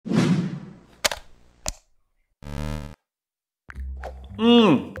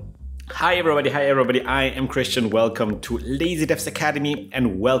Hi everybody, I am Christian. Welcome to Lazy Devs Academy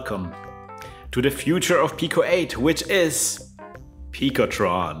and welcome to the future of Pico 8, which is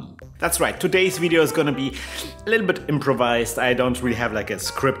Picotron. That's right, today's video is gonna be a little bit improvised. I don't really have like a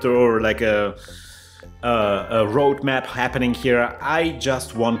script or like a roadmap happening here. I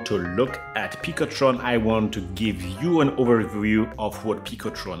just want to look at Picotron. I want to give you an overview of what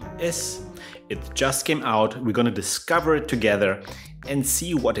Picotron is. It just came out, we're gonna discover it together and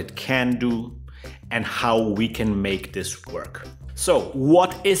see what it can do and how we can make this work. So,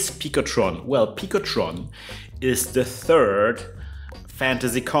 what is Picotron? Well, Picotron is the third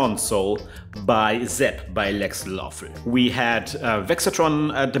fantasy console by Zep, by Lexaloffle. We had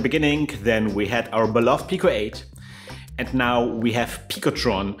Vexatron at the beginning, then we had our beloved Pico 8, and now we have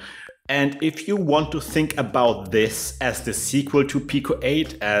Picotron. And if you want to think about this as the sequel to Pico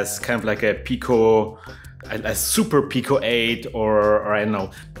 8, as kind of like a Super Pico 8, or I don't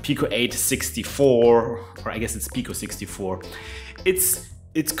know, Pico 8 64, or I guess it's Pico 64.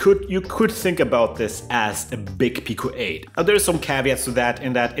 You could think about this as a big Pico 8. Now there's some caveats to that,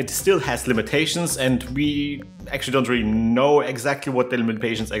 in that it still has limitations, and we actually don't really know exactly what the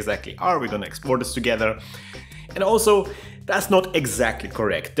limitations exactly are. We're gonna explore this together. And also, that's not exactly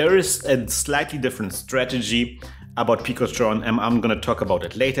correct. There is a slightly different strategy about Picotron, and I'm gonna talk about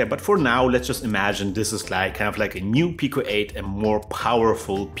it later, but for now, let's just imagine this is like kind of like a new Pico 8, a more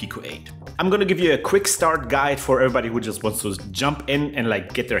powerful Pico 8. I'm gonna give you a quick start guide for everybody who just wants to jump in and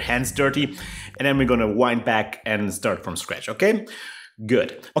like get their hands dirty, and then we're gonna wind back and start from scratch, okay?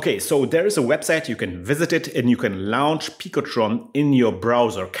 Good. Okay, so there is a website, you can visit it and you can launch Picotron in your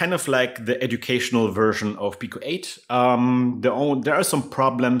browser, kind of like the educational version of Pico 8. There are some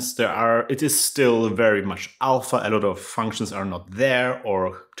problems. It is still very much alpha. A lot of functions are not there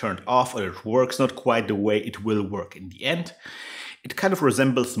or turned off, or it works not quite the way it will work in the end. It kind of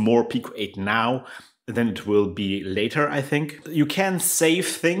resembles more Pico 8 now than it will be later, I think. You can save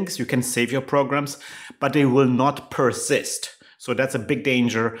things, you can save your programs, but they will not persist. So that's a big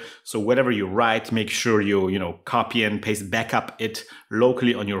danger. So whatever you write, make sure you copy and paste, backup it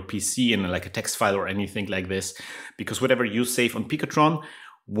locally on your PC in like a text file or anything like this, because whatever you save on Picotron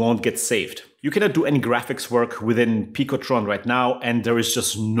won't get saved. You cannot do any graphics work within Picotron right now, and there is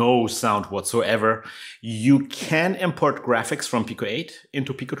just no sound whatsoever. You can import graphics from Pico 8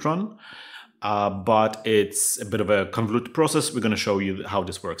 into Picotron, but it's a bit of a convoluted process. We're going to show you how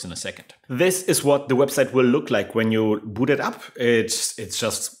this works in a second. This is what the website will look like when you boot it up. It's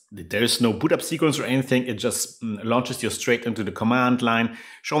just, there's no boot up sequence or anything. It just launches you straight into the command line,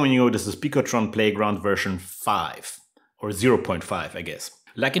 showing you this is Picotron Playground version 5 or 0.5, I guess.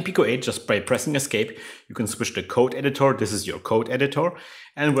 Like in Pico 8, just by pressing escape, you can switch the code editor. This is your code editor.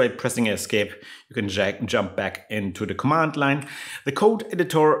 And by pressing escape, you can jump back into the command line. The code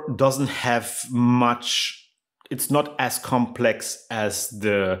editor doesn't have much. It's not as complex as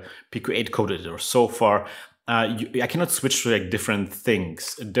the Pico 8 code editor so far. I cannot switch to like different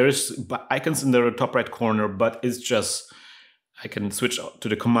things. There's icons in the top right corner, but it's just, I can switch to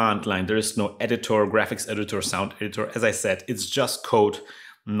the command line. There is no editor, graphics editor, sound editor. As I said, it's just code,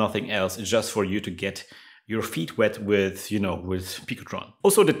 nothing else. It's just for you to get your feet wet with, with Picotron.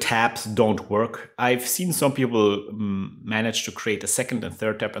 Also, the tabs don't work. I've seen some people manage to create a second and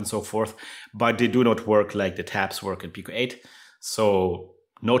third tab and so forth, but they do not work like the tabs work in Pico 8. So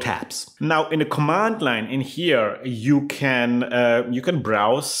no tabs. Now in the command line in here, you can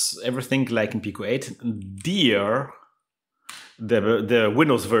browse everything like in Pico 8. Dear, the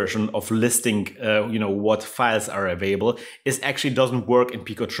Windows version of listing, what files are available, actually doesn't work in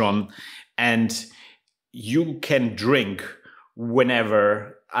Picotron, and you can drink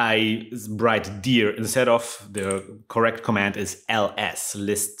whenever I write dear instead of the correct command is ls,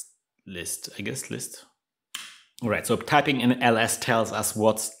 list, I guess list. All right, so typing in ls tells us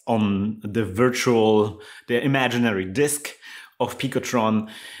what's on the imaginary disk of Picotron,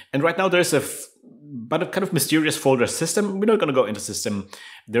 and right now there's a kind of mysterious folder system. We're not going to go into system.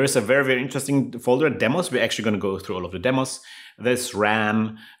 There is a very, very interesting folder, demos. We're actually going to go through all of the demos. There's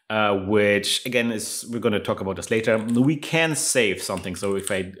RAM, which again we're going to talk about this later. We can save something. So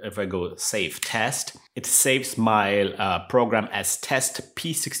if I go save test, it saves my program as test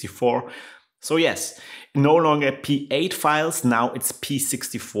P64. So yes, no longer P8 files, now it's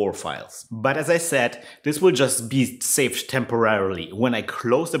P64 files. But as I said, this will just be saved temporarily. When I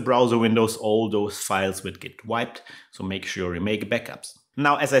close the browser windows, all those files would get wiped, so make sure you make backups.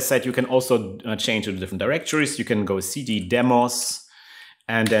 Now, as I said, you can also change to the different directories. You can go cd demos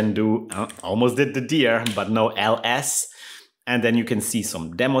and then do, almost did the dir, but no ls. And then you can see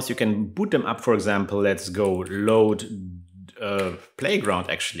some demos. You can boot them up, for example. Let's go load playground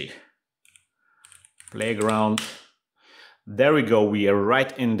actually. Playground. There we go. We are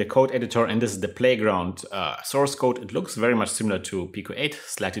right in the code editor, and this is the playground source code. It looks very much similar to Pico 8,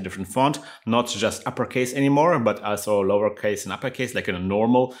 slightly different font, not just uppercase anymore, but also lowercase and uppercase, like in a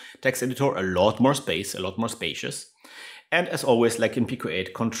normal text editor. A lot more space, a lot more spacious. And as always, like in Pico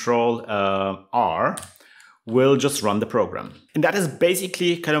 8, Control R will just run the program. And that is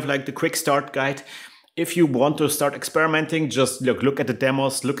basically kind of like the quick start guide. If you want to start experimenting, just look at the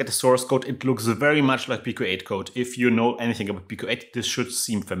demos, look at the source code. It looks very much like Pico 8 code. If you know anything about Pico 8, this should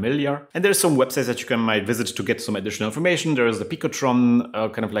seem familiar. And there's some websites that you might visit to get some additional information. There is the Picotron,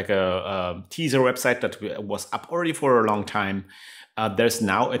 kind of like a teaser website that was up already for a long time. There's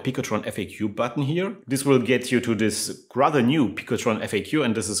now a Picotron FAQ button here. This will get you to this rather new Picotron FAQ,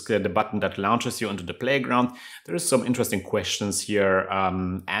 and this is the button that launches you onto the playground. There's some interesting questions here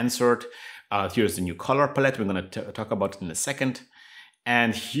answered. Here's the new color palette. We're going to talk about it in a second.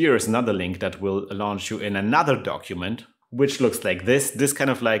 And here's another link that will launch you in another document, which looks like this. This kind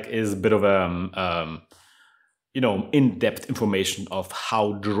of like is a bit of a, in-depth information of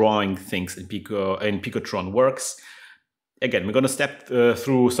how drawing things in Picotron works. Again, we're going to step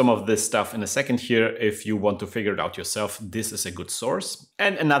through some of this stuff in a second here. If you want to figure it out yourself, this is a good source.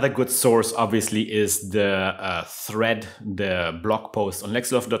 And another good source, obviously, is the thread, the blog post on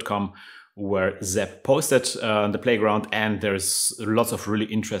Lexaloffle.com, where Zeb posted the playground, and there's lots of really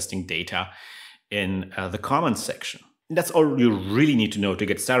interesting data in the comments section. And that's all you really need to know to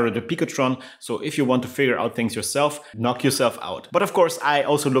get started with Picotron. So if you want to figure out things yourself, knock yourself out. But of course, I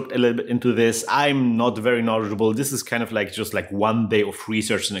also looked a little bit into this. I'm not very knowledgeable. This is kind of like just like one day of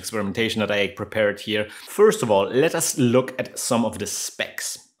research and experimentation that I prepared here. First of all, let us look at some of the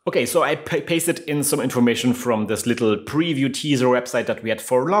specs. Okay, so I pasted in some information from this little preview teaser website that we had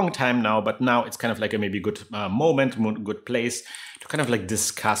for a long time now, but now it's kind of like a maybe good moment, good place to kind of like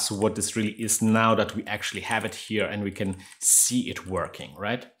discuss what this really is now that we actually have it here and we can see it working,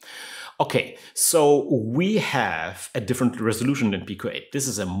 right? Okay, so we have a different resolution than Pico 8. This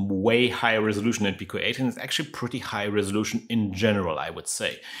is a way higher resolution than Pico 8, and it's actually pretty high resolution in general, I would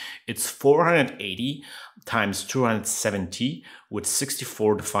say. It's 480 times 270 with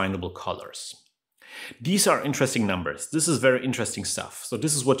 64 definable colors. These are interesting numbers. This is very interesting stuff. So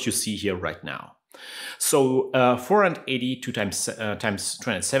this is what you see here right now. So 480 times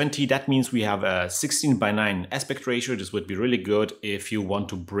 270, that means we have a 16:9 aspect ratio. This would be really good if you want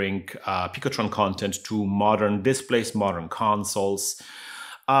to bring Picotron content to modern displays, modern consoles.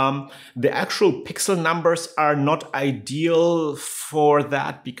 The actual pixel numbers are not ideal for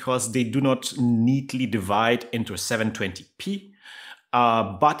that because they do not neatly divide into 720p.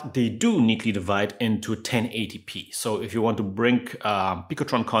 But they do neatly divide into 1080p. So if you want to bring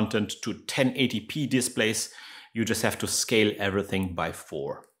Picotron content to 1080p displays, you just have to scale everything by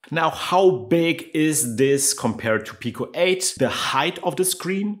 4. Now, how big is this compared to Pico 8? The height of the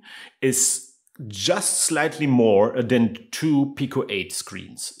screen is just slightly more than 2 Pico 8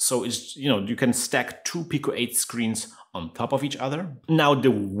 screens. So it's, you can stack 2 Pico 8 screens on top of each other. Now,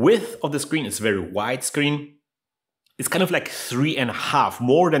 the width of the screen is very wide screen. It's kind of like 3.5,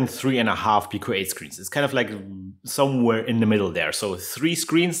 more than 3.5 Pico 8 screens. It's kind of like somewhere in the middle there. So 3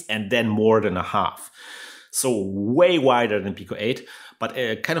 screens and then more than a half. So way wider than Pico 8, but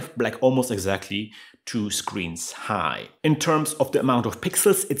kind of like almost exactly 2 screens high. In terms of the amount of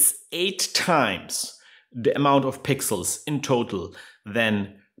pixels, it's 8 times the amount of pixels in total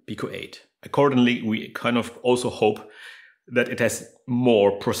than Pico 8. Accordingly, we kind of also hope that it has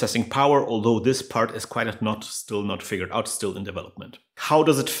more processing power, although this part is still not figured out, still in development. How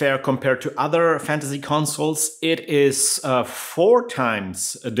does it fare compared to other fantasy consoles? It is 4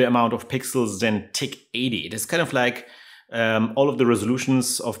 times the amount of pixels than TIC 80. It is kind of like all of the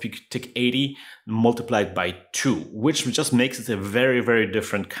resolutions of TIC 80 multiplied by 2, which just makes it a very, very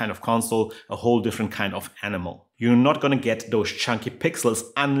different kind of console, a whole different kind of animal. You're not going to get those chunky pixels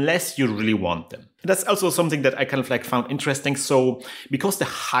unless you really want them. That's also something that I kind of like found interesting. So because the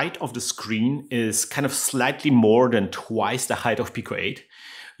height of the screen is kind of slightly more than twice the height of Pico 8,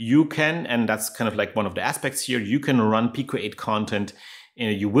 you can, and that's kind of like one of the aspects here, you can run Pico 8 content,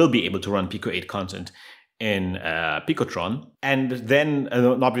 you will be able to run Pico 8 content in Picotron. And then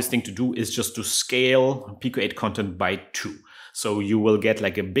an obvious thing to do is just to scale Pico 8 content by 2. So you will get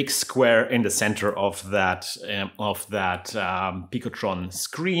like a big square in the center of that Picotron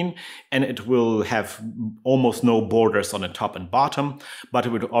screen, and it will have almost no borders on the top and bottom, but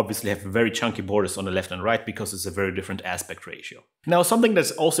it would obviously have very chunky borders on the left and right because it's a very different aspect ratio. Now, something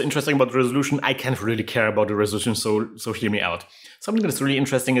that's also interesting about the resolution, I can't really care about the resolution, so hear me out. Something that's really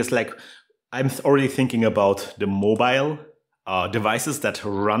interesting is like, I'm already thinking about the mobile devices that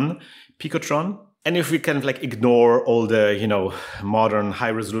run Picotron. And if we kind of like ignore all the, you know, modern high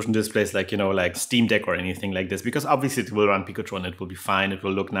resolution displays like, you know, like Steam Deck or anything like this, because obviously it will run Picotron, it will be fine, it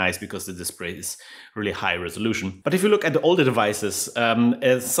will look nice because the display is really high resolution. But if you look at the older devices,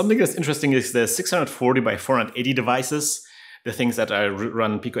 something that's interesting is the 640 by 480 devices. The things that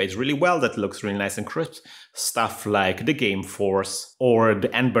run Pico 8 really well, that looks really nice and crisp. Stuff like the Game Force or the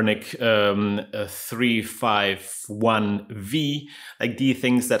Anbernic 351V, like the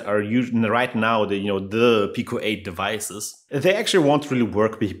things that are used right now, the Pico 8 devices. They actually won't really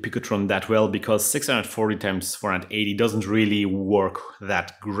work with Picotron that well because 640 x 480 doesn't really work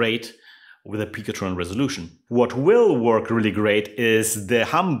that great with a Picotron resolution. What will work really great is the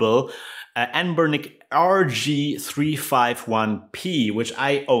humble Anbernic RG351P, which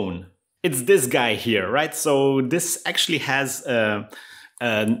I own. It's this guy here, right? So this actually has a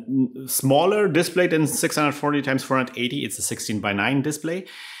smaller display than 640 x 480. It's a 16:9 display.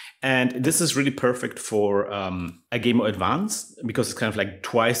 And this is really perfect for a Game Boy Advance because it's kind of like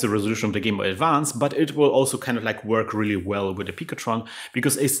twice the resolution of the Game Boy Advance, but it will also kind of like work really well with the Picotron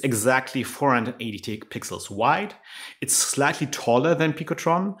because it's exactly 480 pixels wide. It's slightly taller than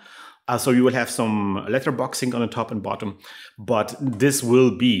Picotron. So you will have some letterboxing on the top and bottom, but this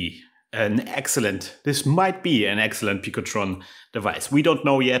will be this might be an excellent Picotron device. We don't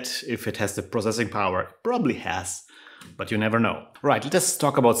know yet if it has the processing power. It probably has, but you never know. Right, let's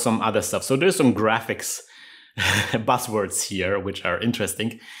talk about some other stuff. So there's some graphics buzzwords here, which are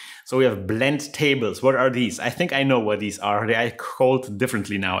interesting. So we have blend tables. What are these? I think I know what these are. They are called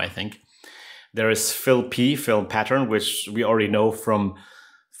differently now, I think. There is fill pattern, which we already know from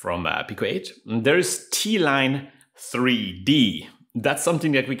Pico 8. There is T-line 3D. That's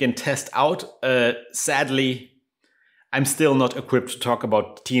something that we can test out. Sadly, I'm still not equipped to talk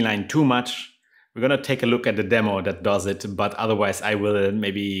about T-line too much. We're gonna take a look at the demo that does it, but otherwise I will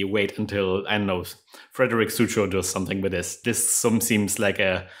maybe wait until, I don't know, Frederick Sucho does something with this. This seems like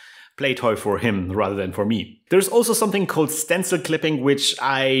a play toy for him rather than for me. There's also something called stencil clipping, which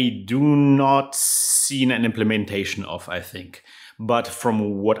I do not see an implementation of, I think. But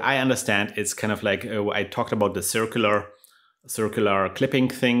from what I understand, it's kind of like I talked about the circular clipping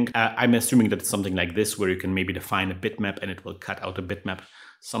thing. I'm assuming that it's something like this, where you can maybe define a bitmap and it will cut out a bitmap,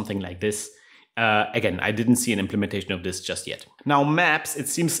 something like this. Again, I didn't see an implementation of this just yet. Now maps, it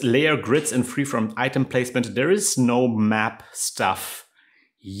seems layer grids and freeform item placement. There is no map stuff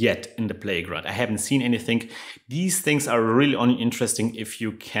yet in the playground. I haven't seen anything. These things are really only interesting if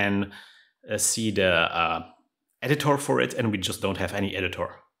you can see the editor for it, and we just don't have any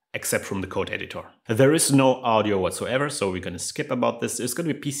editor except from the code editor. There is no audio whatsoever, so we're going to skip about this. There's going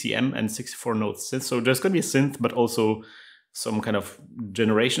to be PCM and 64 notes synth, so there's going to be a synth, but also some kind of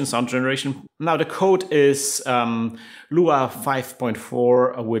sound generation. Now the code is Lua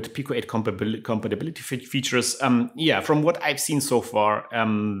 5.4 with Pico 8 compatibility features. Yeah, from what I've seen so far,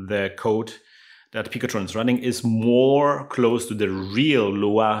 the code that Picotron is running is more close to the real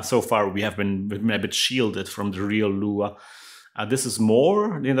Lua. So far, we have been a bit shielded from the real Lua. This is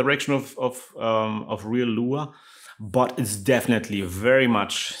more in the direction of real Lua, but it's definitely very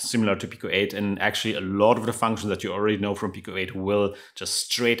much similar to Pico 8. And actually, a lot of the functions that you already know from Pico 8 will just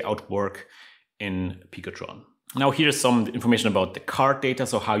straight out work in Picotron. Now here's some information about the card data,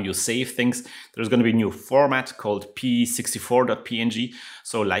 so how you save things. There's going to be a new format called p64.png.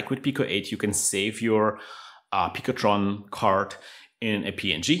 So like with Pico 8, you can save your Picotron card in a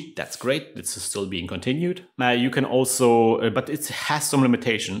PNG. That's great. This is still being continued. You can also, but it has some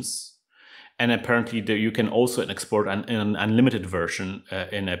limitations. And apparently you can also export an unlimited version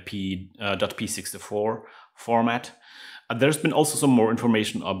in a .p64 format. There's been also some more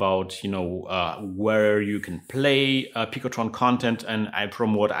information about, where you can play Picotron content, and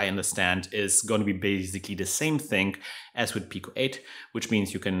from what I understand is going to be basically the same thing as with Pico 8, which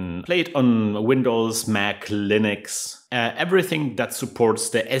means you can play it on Windows, Mac, Linux, everything that supports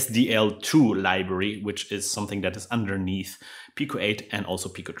the SDL2 library, which is something that is underneath Pico 8 and also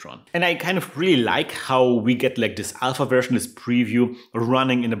Picotron. And I kind of really like how we get like this alpha version, this preview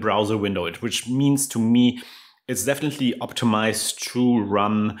running in the browser window, which means to me it's definitely optimized to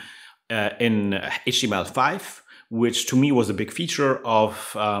run in HTML5, which to me was a big feature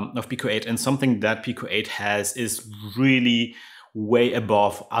of Pico 8, and something that Pico 8 has is really way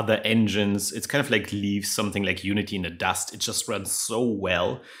above other engines. It's kind of like leaves something like Unity in the dust. It just runs so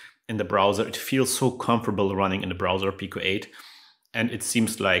well in the browser. It feels so comfortable running in the browser, Pico 8, and it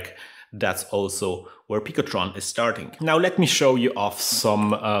seems like that's also where Picotron is starting. Now let me show you off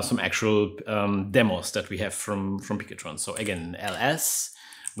some actual demos that we have from Picotron. So again, ls,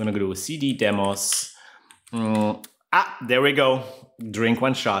 I'm gonna go to CD demos. Ah, there we go. Drink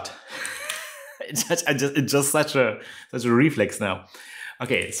one shot. It's just such a reflex now.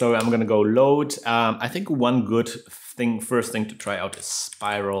 Okay, so I'm gonna go load. I think one good first thing to try out is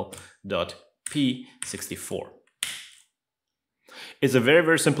spiral.p64. It's a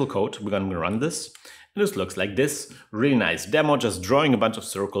very simple code. We're gonna run this. And this looks like this. Really nice demo, just drawing a bunch of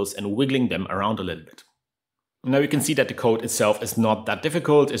circles and wiggling them around a little bit. Now you can see that the code itself is not that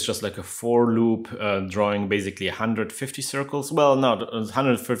difficult. It's just like a for loop drawing basically 150 circles. Well, no,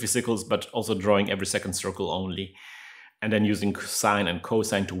 150 circles, but also drawing every second circle only. And then using sine and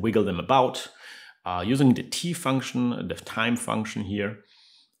cosine to wiggle them about. Using the t function, the time function here.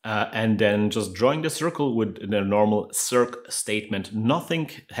 And then just drawing the circle with the normal circ statement.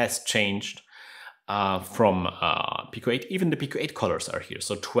 Nothing has changed from Pico 8. Even the Pico 8 colors are here.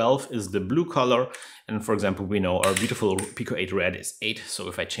 So 12 is the blue color. And for example, we know our beautiful Pico 8 red is 8. So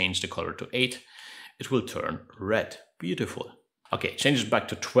if I change the color to 8, it will turn red. Beautiful. Okay, change it back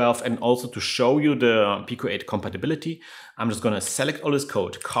to 12. And also to show you the Pico 8 compatibility, I'm just going to select all this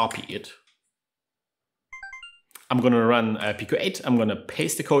code, copy it. I'm going to run Pico 8. I'm going to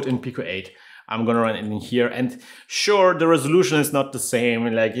paste the code in Pico 8. I'm going to run it in here. And sure, the resolution is not the same.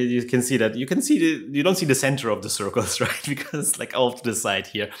 Like you can see that, you don't see the center of the circles, right? Because like off to the side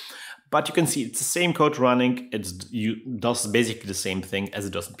here. But you can see it's the same code running. It does basically the same thing as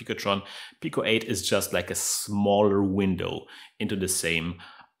it does in Picotron. Pico 8 is just like a smaller window into the same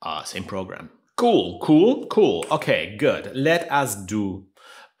program. Cool. Okay, good. Let us do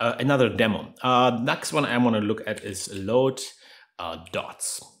another demo. Next one I want to look at is load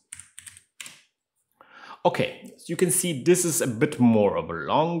dots. Okay, so you can see this is a bit more of a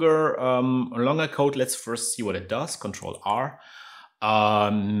longer code. Let's first see what it does. Control R.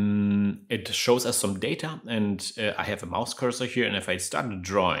 It shows us some data, and I have a mouse cursor here. And if I start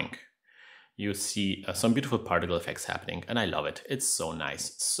drawing, you see some beautiful particle effects happening, and I love it. It's so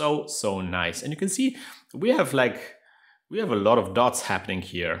nice, so nice. And you can see we have a lot of dots happening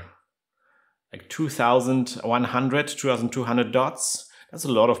here, like 2,100, 2,200 dots. That's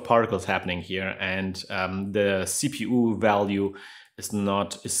a lot of particles happening here, and the CPU value is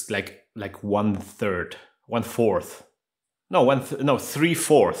like 1/3, 1/4. No,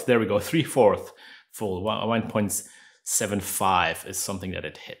 3/4. There we go, 3/4 full. 1.75 is something that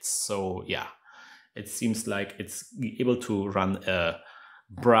it hits. So yeah, it seems like it's able to run a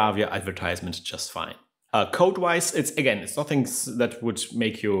Bravia advertisement just fine. Code-wise, it's nothing that would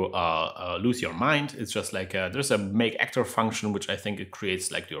make you lose your mind. It's just like there's a make actor function, which I think it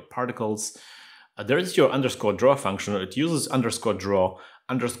creates like your particles. There is your _draw function. It uses _draw,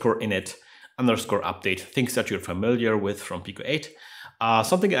 _init, _update, things that you're familiar with from Pico 8.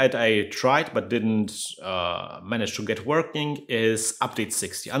 Something that I tried but didn't manage to get working is update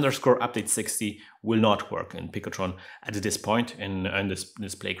 60. _update 60 will not work in Picotron at this point in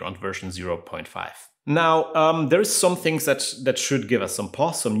this playground version 0.5. Now, there's some things that should give us some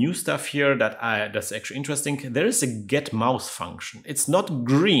pause, some new stuff here that's actually interesting. There is a get mouse function. It's not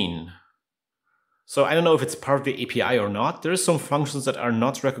green. So I don't know if it's part of the API or not. There are some functions that are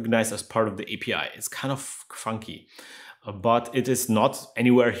not recognized as part of the API. It's kind of funky, but it is not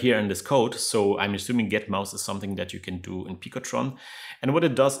anywhere here in this code. So I'm assuming get mouse is something that you can do in Picotron. And what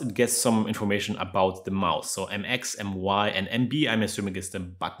it does, it gets some information about the mouse. So MX, MY, and MB, I'm assuming is the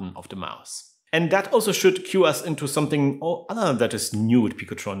button of the mouse. And that also should cue us into something other that is new with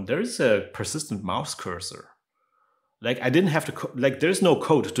Picotron. There is a persistent mouse cursor. Like I didn't have to, there's no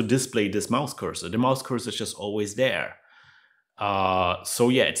code to display this mouse cursor. The mouse cursor is just always there. So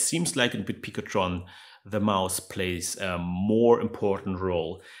yeah, it seems like in Picotron, the mouse plays a more important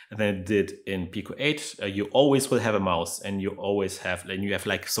role than it did in Pico 8. You always will have a mouse, and you have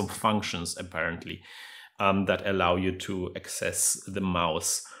like some functions apparently that allow you to access the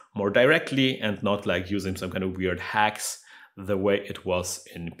mouse more directly and not like using some kind of weird hacks the way it was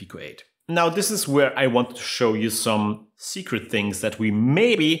in Pico 8. Now this is where I want to show you some secret things that we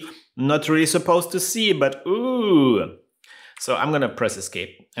maybe not really supposed to see, but ooh. So I'm gonna press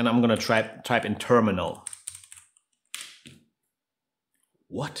escape and I'm gonna type in terminal.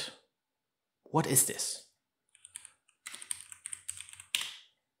 What is this?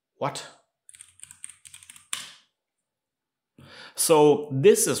 What? So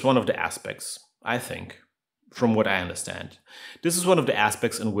this is one of the aspects, I think, from what I understand. This is one of the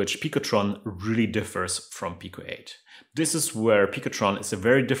aspects in which Picotron really differs from Pico 8. This is where Picotron is a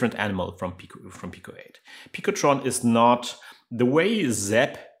very different animal from Pico 8. Picotron is not the way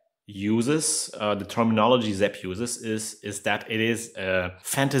Zep uses, the terminology Zep uses is that it is a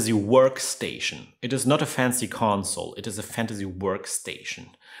fantasy workstation. It is not a fancy console, it is a fantasy workstation,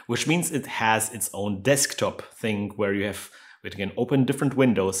 which means it has its own desktop thing where you can open different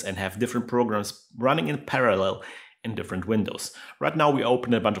windows and have different programs running in parallel in different windows. Right now we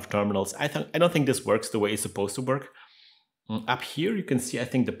open a bunch of terminals. I don't think this works the way it's supposed to work. Up here you can see, I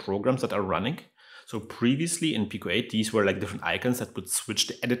think, the programs that are running. So previously in Pico 8, these were like different icons that would switch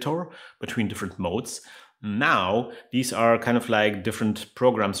the editor between different modes. Now, these are kind of like different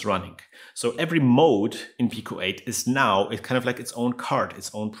programs running. So every mode in Pico 8 is now, it's kind of like its own card,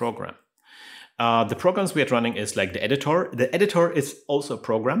 its own program. The programs we are running is like the editor. The editor is also a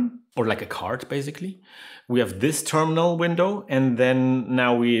program, or like a card, basically. We have this terminal window, and then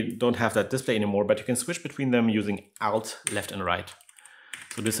now we don't have that display anymore, but you can switch between them using Alt, left and right.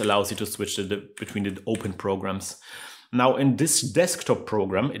 So this allows you to switch between the open programs. Now in this desktop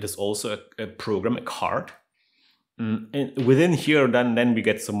program, it is also a program, a card. And within here, then we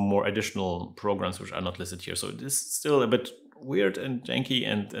get some more additional programs which are not listed here. So it is still a bit weird and janky,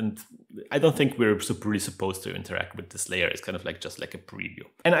 and I don't think we're really supposed to interact with this layer. It's kind of like just like a preview.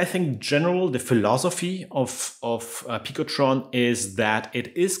 And I think general, the philosophy of Picotron is that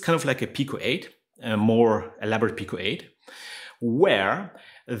it is kind of like a Pico 8, a more elaborate Pico 8, where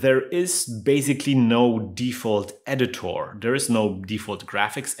there is basically no default editor. There is no default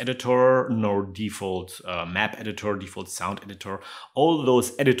graphics editor, no default map editor, default sound editor. All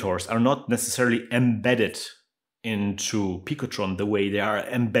those editors are not necessarily embedded into Picotron the way they are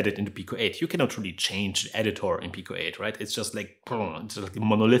embedded into Pico 8. You cannot really change the editor in Pico 8, right? It's just like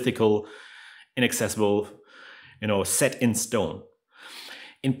monolithical, inaccessible, set in stone.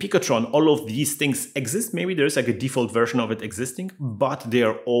 In Picotron, all of these things exist. Maybe there's like a default version of it existing, but they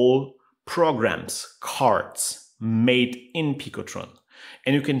are all programs, cards made in Picotron.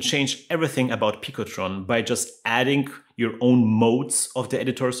 And you can change everything about Picotron by just adding your own modes of the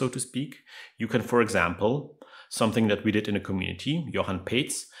editor, so to speak. You can, for example, something that we did in the community, Johan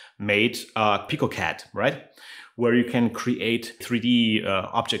Pates made PicoCAD, right? Where you can create 3D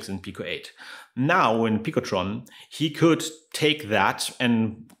objects in Pico 8. Now in Picotron, he could take that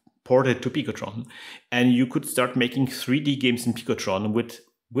and port it to Picotron, and you could start making 3D games in Picotron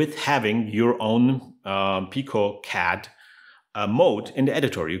with having your own PicoCAD mode in the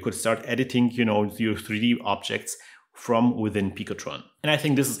editor. You could start editing, your 3D objects from within Picotron. And I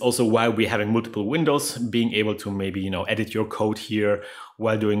think this is also why we're having multiple windows, being able to maybe, edit your code here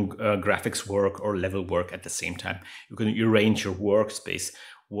while doing graphics work or level work at the same time. You can arrange your workspace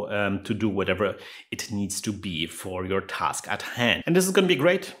to do whatever it needs to be for your task at hand. And this is going to be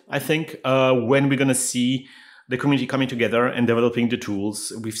great, I think, when we're going to see the community coming together and developing the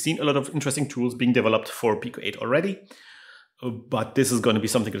tools. We've seen a lot of interesting tools being developed for Pico 8 already, but this is going to be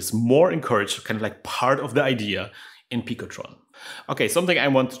something that's more encouraged, kind of like part of the idea in Picotron. Okay, something I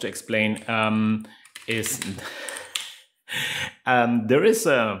wanted to explain is there is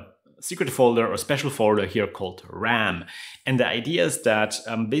a secret folder or special folder here called RAM. And the idea is that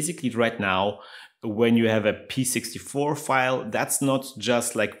basically right now, when you have a P64 file, that's not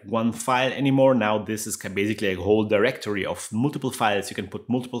just like one file anymore. Now this is basically a whole directory of multiple files. You can put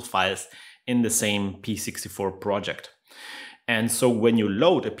multiple files in the same P64 project. And so when you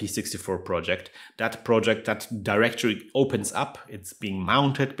load a P64 project, that directory opens up, it's being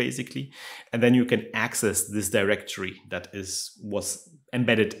mounted basically, and then you can access this directory that was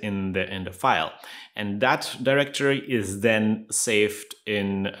embedded in the file. And that directory is then saved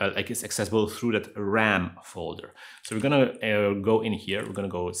in, it's accessible through that RAM folder. So we're gonna go in here, we're gonna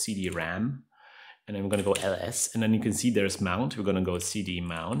go CD RAM, and then we're gonna go LS, and then you can see there's mount, we're gonna go CD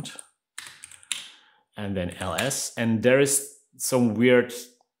mount, and then LS, and there is some weird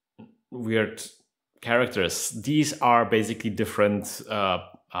characters. These are basically different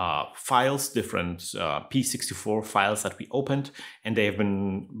files, different P64 files that we opened, and they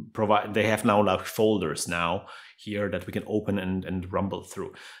have now like folders now here that we can open and rumble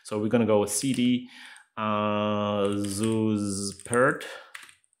through. So we're gonna go with CD zuzpert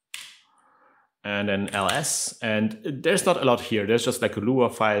and then ls, and there's not a lot here. There's just like a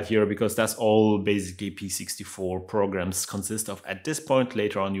Lua file here because that's all basically P64 programs consist of at this point.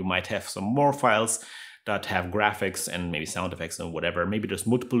 Later on you might have some more files that have graphics and maybe sound effects and whatever. Maybe there's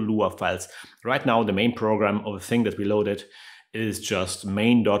multiple Lua files. Right now the main program of the thing that we loaded is just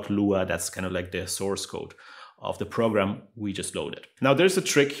main.lua. That's kind of like the source code of the program we just loaded. Now there's a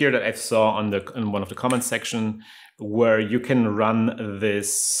trick here that I saw in one of the comments section where you can run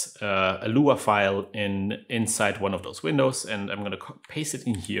this Lua file inside one of those windows, and I'm going to paste it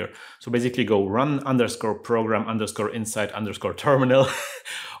in here. So basically go run _program _inside _terminal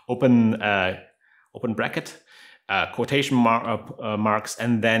open bracket, quotation marks,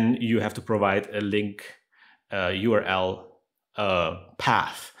 and then you have to provide a link URL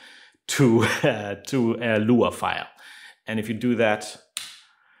path to a Lua file. And if you do that,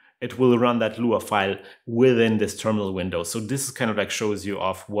 it will run that Lua file within this terminal window. So this is kind of like shows you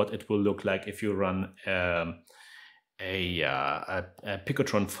off what it will look like if you run a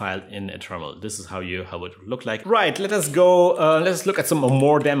Picotron file in a terminal. This is how it would look like. Right, let us go, let's look at some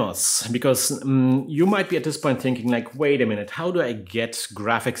more demos, because you might be at this point thinking like, wait a minute, how do I get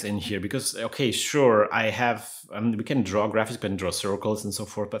graphics in here? Because, okay, sure, I have, we can draw graphics, we can draw circles and so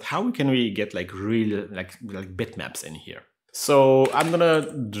forth, but how can we get like real, like bitmaps in here? So I'm gonna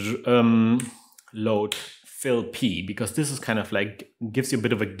load fill P, because this is kind of like, gives you a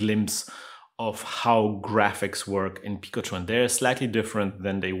bit of a glimpse of how graphics work in Picotron. They're slightly different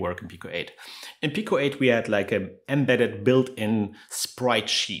than they work in Pico 8. In Pico 8, we had like an embedded built-in sprite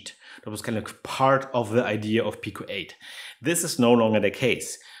sheet. That was kind of part of the idea of Pico 8. This is no longer the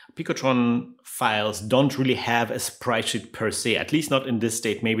case. Picotron files don't really have a sprite sheet per se, at least not in this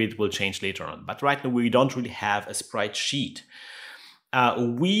state. Maybe it will change later on. But right now, we don't really have a sprite sheet.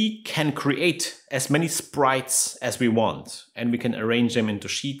 We can create as many sprites as we want, and we can arrange them into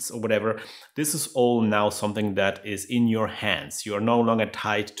sheets or whatever. This is all now something that is in your hands. You are no longer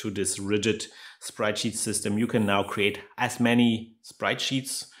tied to this rigid sprite sheet system. You can now create as many sprite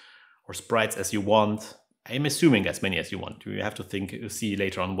sheets or sprites as you want. I'm assuming as many as you want. You have to see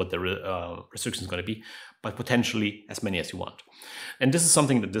later on what the restriction is going to be, but potentially as many as you want. And this is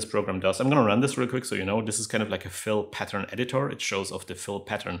something that this program does. I'm going to run this real quick so you know. This is kind of like a fill pattern editor. It shows off the fill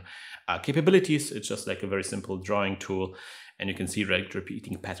pattern capabilities. It's just like a very simple drawing tool, and you can see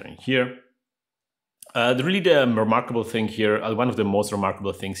repeating pattern here. The remarkable thing here, one of the most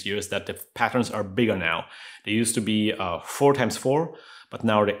remarkable things here, is that the patterns are bigger now. They used to be 4x4, but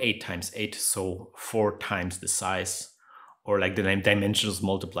now they're 8x8, so 4 times the size, or like the dimensions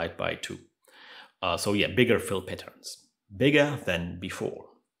multiplied by 2. So yeah, bigger fill patterns, bigger than before.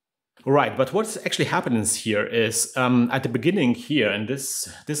 Right, but what's actually happens here is at the beginning here, and this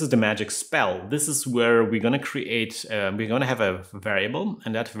is the magic spell. This is where we're gonna create, we're gonna have a variable,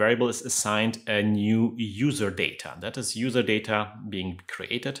 and that variable is assigned a new user data. That is user data being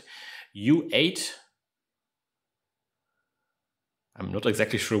created. U8. I'm not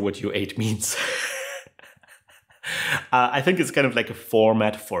exactly sure what U8 means. I think it's kind of like a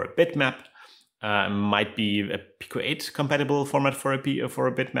format for a bitmap. Might be a Pico 8 compatible format for a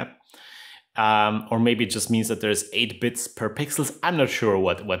bitmap. Or maybe it just means that there's 8 bits per pixels. I'm not sure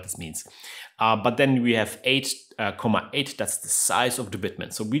what this means. But then we have 8,8, that's the size of the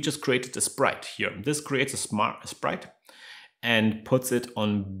bitmap. So we just created a sprite here. This creates a sprite and puts it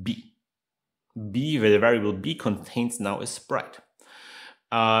on B. B, where the variable B contains now a sprite.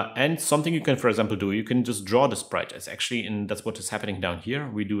 And something you can, for example, do, you can just draw the sprite. It's actually, and that's what is happening down here.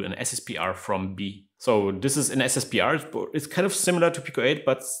 We do an SSPR from B. So this is an SSPR. It's kind of similar to Pico 8,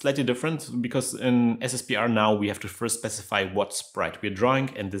 but slightly different, because in SSPR now we have to first specify what sprite we're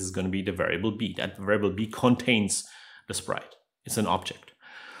drawing, and this is going to be the variable B. That variable B contains the sprite. It's an object.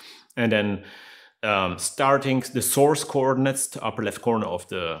 And then starting the source coordinates, the upper left corner of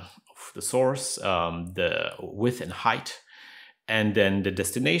the source, the width and height, and then the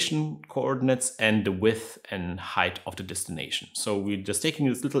destination coordinates and the width and height of the destination. So we're just taking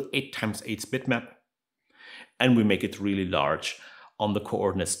this little 8x8 bitmap and we make it really large on the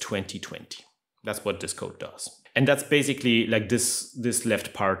coordinates 2020. That's what this code does. And that's basically like this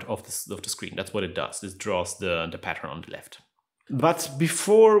left part of the screen. That's what it does. This draws the pattern on the left. But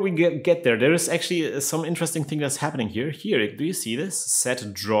before we get there, there is actually some interesting thing that's happening here. Here, do you see this?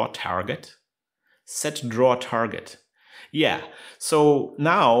 Set draw target. Set draw target. Yeah, so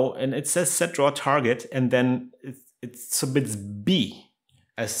now, and it says set draw target, and then it submits B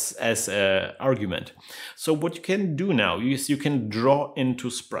as an argument. So what you can do now is you can draw into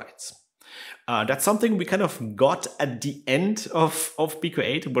sprites. That's something we kind of got at the end of Pico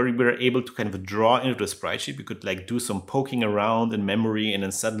 8, where we were able to kind of draw into the sprite sheet. We could like do some poking around in memory, and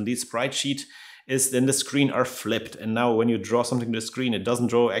then suddenly sprite sheet is then the screen are flipped. And now when you draw something to the screen, it doesn't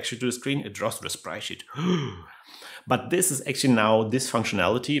draw actually to the screen, it draws to the sprite sheet. But this is actually now this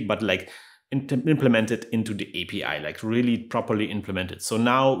functionality, but like implement it into the API, like really properly implement it. So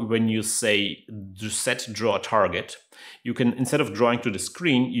now when you say set draw target, you can, instead of drawing to the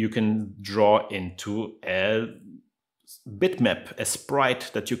screen, you can draw into a bitmap, a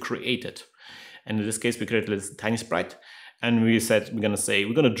sprite that you created. And in this case, we created this tiny sprite, and we said we're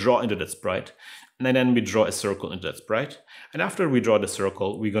going to draw into that sprite, and then we draw a circle into that sprite. And after we draw the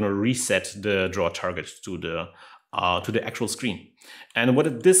circle, we're going to reset the draw target to the actual screen. And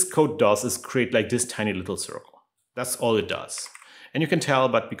what this code does is create like this tiny little circle. That's all it does. And you can tell,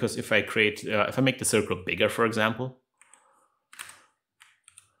 but because if I make the circle bigger, for example,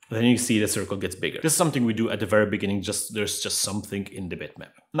 then you see the circle gets bigger. This is something we do at the very beginning, there's just something in the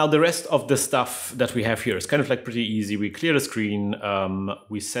bitmap. Now the rest of the stuff that we have here is kind of like pretty easy. We clear the screen,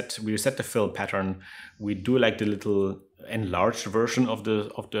 we set the fill pattern, we do like the little enlarged version of the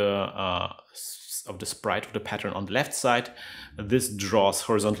sprite, of the pattern on the left side. This draws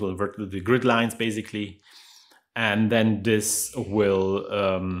horizontal and vertical grid lines basically. And then this will,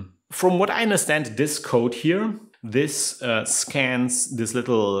 from what I understand, this code here, this scans this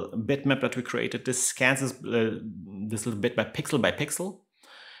little bitmap that we created. This scans this little bitmap pixel by pixel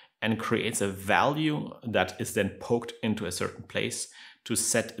and creates a value that is then poked into a certain place to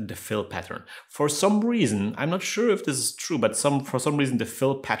set the fill pattern. For some reason, I'm not sure if this is true, but for some reason the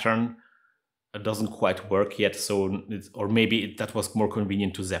fill pattern doesn't quite work yet. So or maybe that was more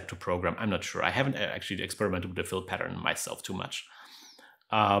convenient to Zap to program. I'm not sure. I haven't actually experimented with the fill pattern myself too much.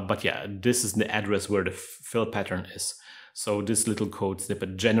 But yeah, this is the address where the fill pattern is. So this little code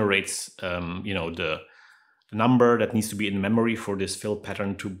snippet generates, the number that needs to be in memory for this fill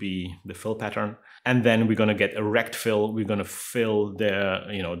pattern to be the fill pattern. And then we're going to get a rect fill. We're going to fill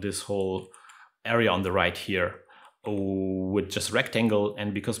this whole area on the right here with just rectangle.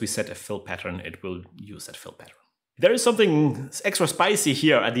 And because we set a fill pattern, it will use that fill pattern. There is something extra spicy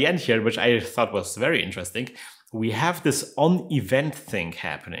here at the end here, which I thought was very interesting. We have this on event thing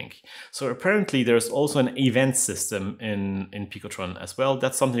happening. So apparently there's also an event system in Picotron as well.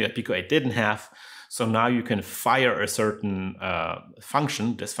 That's something that Pico 8 didn't have. So now you can fire a certain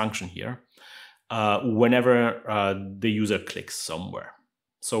function, this function here, whenever the user clicks somewhere.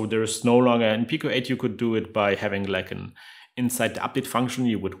 So there's no longer, in Pico 8 you could do it by having like inside the update function,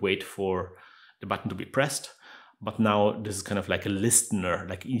 you would wait for the button to be pressed. But now this is kind of like a listener,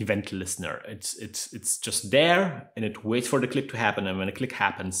 like event listener. It's just there and it waits for the click to happen. And when a click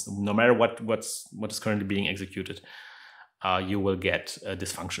happens, no matter what is currently being executed, you will get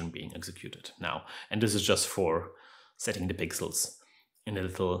this function being executed now. And this is just for setting the pixels in a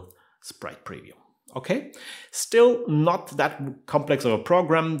little sprite preview. Okay, still not that complex of a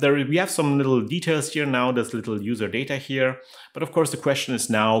program. We have some little details here now, there's little user data here. But of course the question is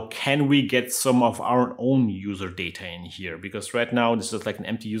now, can we get some of our own user data in here? Because right now this is like an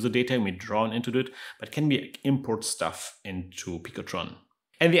empty user data and we draw into it, but can we import stuff into Picotron?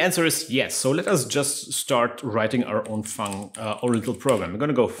 And the answer is yes. So let us just start writing our own little program. We're going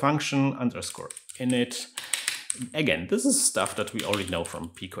to go function underscore init. Again, this is stuff that we already know from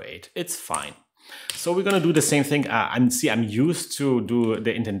Pico 8. It's fine. So we're going to do the same thing. I'm used to do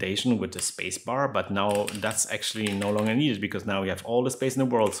the indentation with the space bar, but now that's actually no longer needed because now we have all the space in the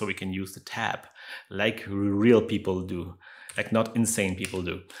world, so we can use the tab like real people do, like not insane people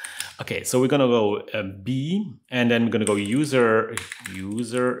do. Okay, so we're going to go B, and then we're going to go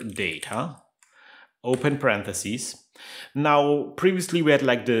user data, open parentheses. Now, previously we had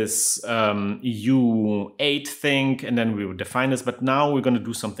like this U8 thing, and then we would define this, but now we're going to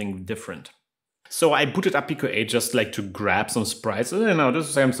do something different. So I booted up Pico 8 just like to grab some sprites. No, this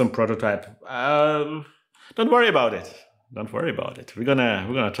is some prototype. Don't worry about it. Don't worry about it. We're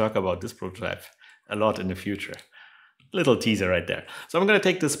gonna talk about this prototype a lot in the future. Little teaser right there. So I'm gonna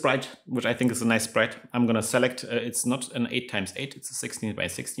take this sprite, which I think is a nice sprite. I'm gonna select. It's not an 8x8. It's a 16 by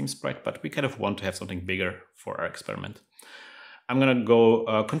 16 sprite, but we kind of want to have something bigger for our experiment. I'm gonna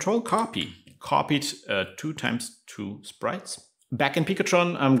go control copy. Copied 2x2 sprites. Back in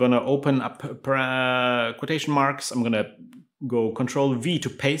Picotron, I'm going to open up quotation marks. I'm going to go Control V to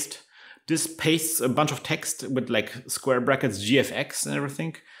paste. This pastes a bunch of text with like square brackets, GFX and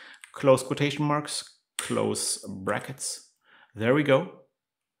everything. Close quotation marks, close brackets. There we go.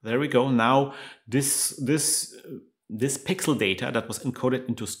 There we go. Now this pixel data that was encoded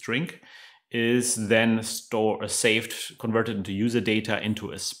into string is then saved, converted into user data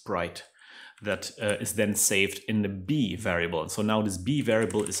into a sprite that is then saved in the B variable. So now this B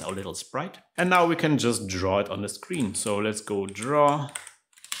variable is our little sprite. And now we can just draw it on the screen. So let's go draw.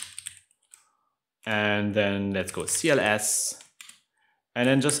 And then let's go CLS. And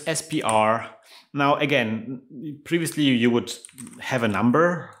then just SPR. Now, again, previously you would have a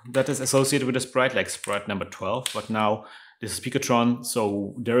number that is associated with a sprite, like sprite number 12, but now this is Picotron,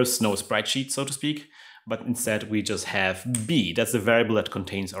 so there is no sprite sheet, so to speak, but instead we just have B. That's the variable that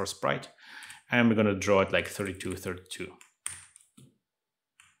contains our sprite. And we're going to draw it like 32, 32.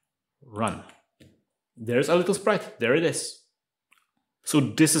 Run. There's a little sprite. There it is. So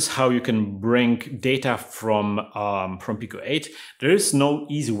this is how you can bring data from Pico 8. There is no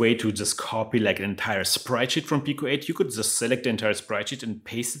easy way to just copy like an entire sprite sheet from Pico 8. You could just select the entire sprite sheet and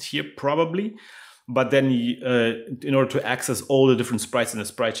paste it here probably. But then in order to access all the different sprites in the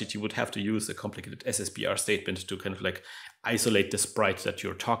sprite sheet, you would have to use a complicated SSPR statement to kind of like isolate the sprite that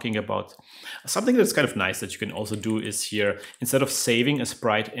you're talking about. Something that's kind of nice that you can also do is here, instead of saving a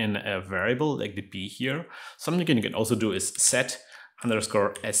sprite in a variable like the B here, something you can also do is set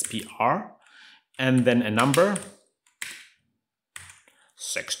underscore SPR and then a number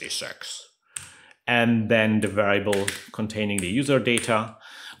 66 and then the variable containing the user data,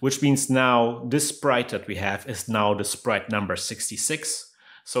 which means now this sprite that we have is now the sprite number 66.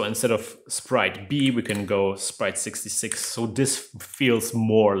 So instead of sprite B, we can go sprite 66. So this feels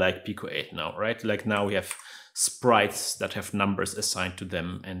more like Pico 8 now, right? Like now we have sprites that have numbers assigned to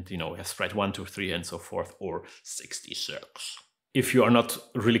them, and we have sprite 1, 2, 3 and so forth, or 66. If you are not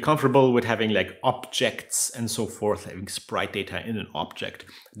really comfortable with having like objects and so forth, having sprite data in an object,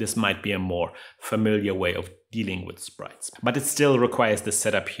 this might be a more familiar way of dealing with sprites. But it still requires the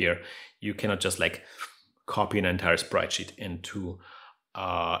setup here. You cannot just like copy an entire sprite sheet into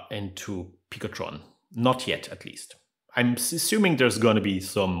Picotron. Not yet, at least. I'm assuming there's going to be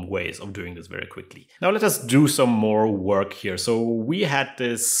some ways of doing this very quickly. Now let us do some more work here. So we had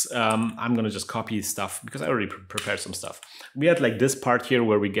this, I'm going to just copy stuff because I already prepared some stuff. We had like this part here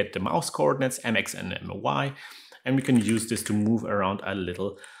where we get the mouse coordinates, mx and my, and we can use this to move around a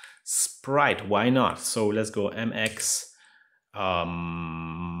little sprite. Why not? So let's go mx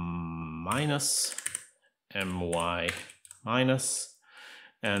minus my minus,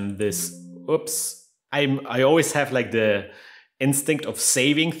 and this, oops. I always have like the instinct of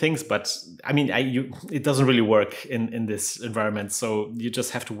saving things, but I mean, it doesn't really work in this environment. So you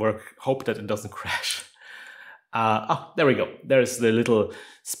just have to hope that it doesn't crash. Oh, there we go. There's the little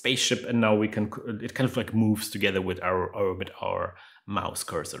spaceship, and now it kind of like moves together with our mouse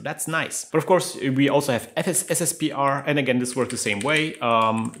cursor. That's nice. But of course, we also have SSPR, and again, this works the same way.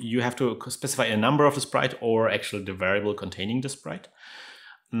 You have to specify a number of the sprite or actually the variable containing the sprite.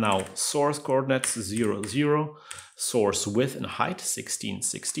 Now, source coordinates 0, 0, source width and height 16,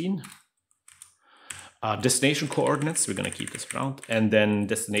 16. Destination coordinates, we're going to keep this around, and then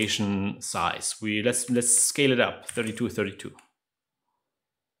destination size. Let's scale it up, 32, 32.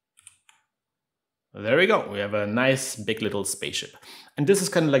 There we go. We have a nice big little spaceship, and this is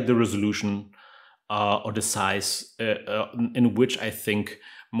kind of like the resolution or the size in which I think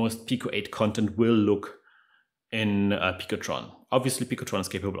most Pico 8 content will look in Picotron. Obviously, Picotron is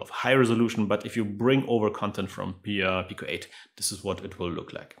capable of high resolution, but if you bring over content from Pico 8, this is what it will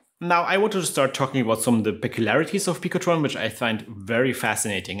look like. Now, I wanted to start talking about some of the peculiarities of Picotron, which I find very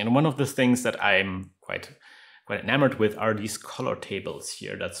fascinating. And one of the things that I'm quite enamored with are these color tables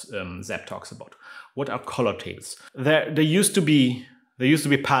here that Zap talks about. What are color tables? There used to be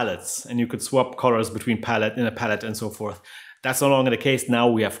palettes, and you could swap colors between in a palette and so forth. That's no longer the case. Now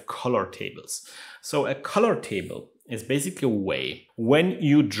we have color tables. So a color table is basically a way when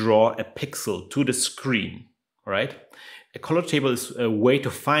you draw a pixel to the screen, right? A color table is a way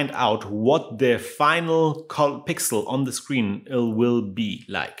to find out what the final pixel on the screen will be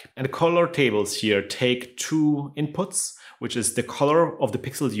like. And the color tables here take two inputs, which is the color of the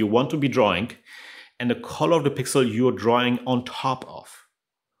pixels you want to be drawing and the color of the pixel you're drawing on top of.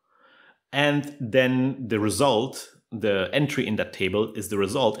 And then the result, the entry in that table is the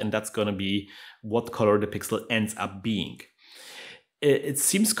result, and that's going to be what color the pixel ends up being. It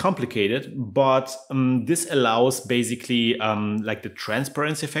seems complicated, but this allows basically like the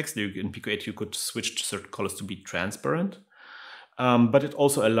transparency effects. In Pico 8 you could switch certain colors to be transparent, but it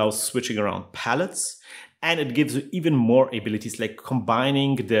also allows switching around palettes, and it gives you even more abilities like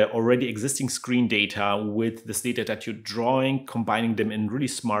combining the already existing screen data with this data that you're drawing, combining them in really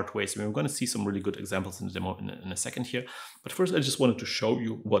smart ways. We're going to see some really good examples in the demo in a second here, but first I just wanted to show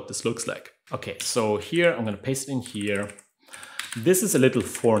you what this looks like. Okay, so here I'm going to paste it in here. This is a little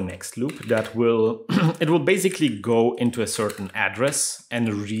for next loop that will, it will basically go into a certain address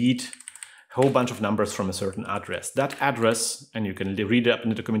and read a whole bunch of numbers from a certain address. That address, and you can read it up in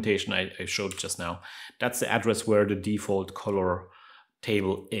the documentation I showed just now, that's the address where the default color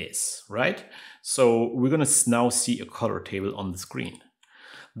table is, right? So we're going to now see a color table on the screen.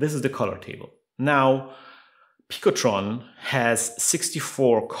 This is the color table. Now, Picotron has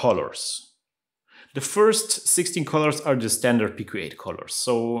 64 colors. The first 16 colors are the standard Pico 8 colors.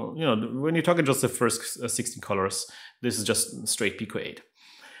 So, you know, when you're talking just the first 16 colors, this is just straight Pico 8.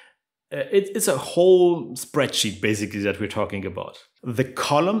 It's a whole spreadsheet, basically, that we're talking about. The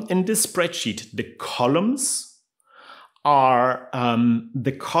column in this spreadsheet, the columns are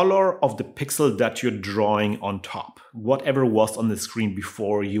the color of the pixel that you're drawing on top. Whatever was on the screen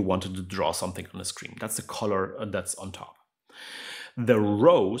before you wanted to draw something on the screen. That's the color that's on top. The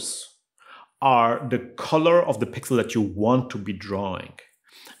rows are the color of the pixel that you want to be drawing.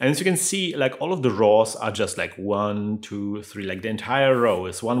 And as you can see, like all of the rows are just like 1, 2, 3, like the entire row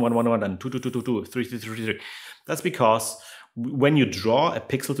is 1, 1, 1, 1, and 2, 2, 2, 2, 2, 3, 3, 3, 3. That's because when you draw a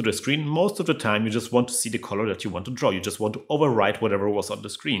pixel to the screen, most of the time you just want to see the color that you want to draw. You just want to overwrite whatever was on the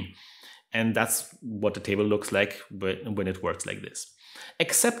screen. And that's what the table looks like when it works like this.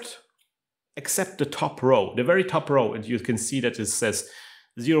 Except the top row, the very top row, and you can see that it says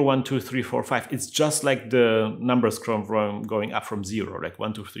 0, 1, 2, 3, 4, 5. It's just like the numbers going up from 0, like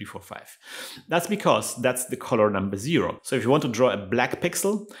 1, 2, 3, 4, 5. That's because that's the color number 0. So if you want to draw a black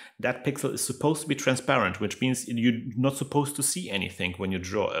pixel, that pixel is supposed to be transparent, which means you're not supposed to see anything when you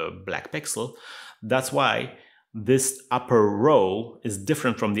draw a black pixel. That's why this upper row is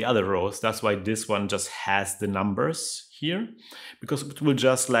different from the other rows. That's why this one just has the numbers here, because it will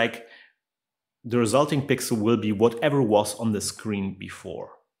just like the resulting pixel will be whatever was on the screen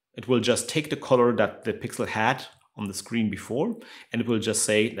before. It will just take the color that the pixel had on the screen before, and it will just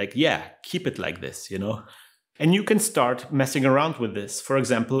say like, yeah, keep it like this, you know? And you can start messing around with this. For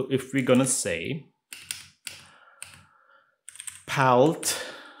example, if we're gonna say palt,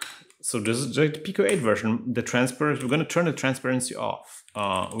 so this is the Pico 8 version, the transparent, we're gonna turn the transparency off.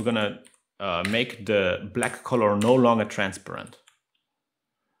 We're gonna make the black color no longer transparent.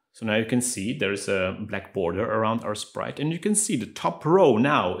 So now you can see there's a black border around our sprite, and you can see the top row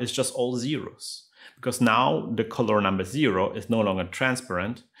now is just all zeros, because now the color number 0 is no longer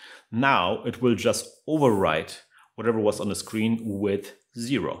transparent. Now it will just overwrite whatever was on the screen with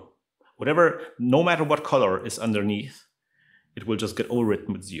 0. Whatever, no matter what color is underneath, it will just get overwritten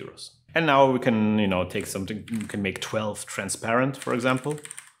with zeros. And now we can, you know, take something, we can make 12 transparent, for example.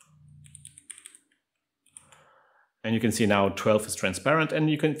 And you can see now 12 is transparent, and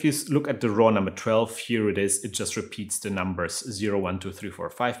you can, if you look at the row number 12, here it is, it just repeats the numbers 0, 1, 2, 3, 4,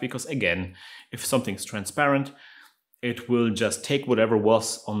 5, because again, if something's transparent, it will just take whatever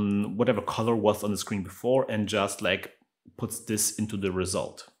color was on the screen before and just like puts this into the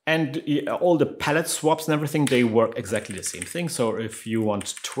result. And all the palette swaps and everything, they work exactly the same thing. So if you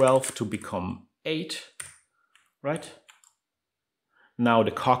want 12 to become 8, right? Now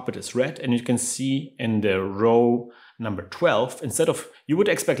the cockpit is red, and you can see in the row number 12, instead of, you would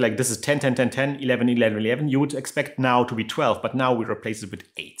expect like this is 10, 10, 10, 10, 11, 11, 11, you would expect now to be 12, but now we replace it with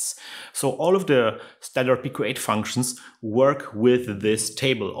 8s. So all of the standard Pico 8 functions work with this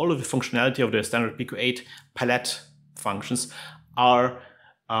table. All of the functionality of the standard Pico 8 palette functions are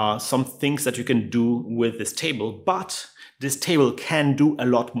some things that you can do with this table, but this table can do a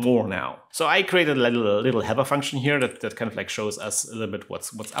lot more now. So I created a little header function here that kind of like shows us a little bit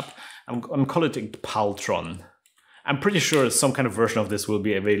what's up. I'm calling it Picotron. I'm pretty sure some kind of version of this will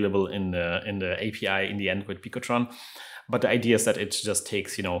be available in the API in the end with Picotron. But the idea is that it just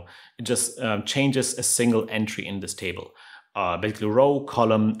takes, you know, it just changes a single entry in this table. Basically row,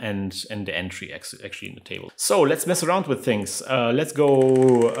 column, and the entry actually in the table. So let's mess around with things. Let's go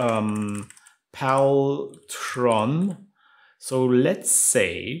Picotron. So let's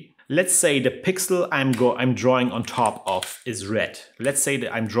say the pixel I'm drawing on top of is red. Let's say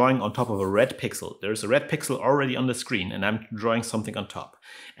that I'm drawing on top of a red pixel. There's a red pixel already on the screen, and I'm drawing something on top.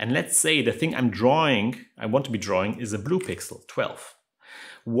 And let's say the thing I want to be drawing is a blue pixel, 12.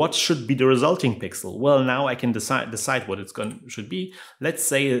 What should be the resulting pixel? Well, now I can decide what it's should be. Let's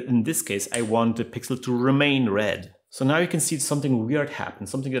say in this case, I want the pixel to remain red. So now you can see something weird happen,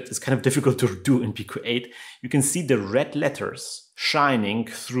 something that is kind of difficult to do in Pico 8. You can see the red letters shining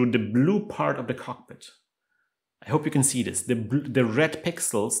through the blue part of the cockpit. I hope you can see this. The red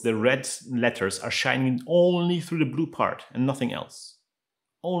pixels, the red letters are shining only through the blue part and nothing else.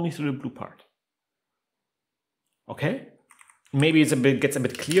 Only through the blue part. Okay? Maybe it gets a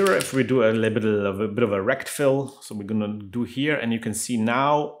bit clearer if we do a bit of a rect fill. So we're gonna do here, and you can see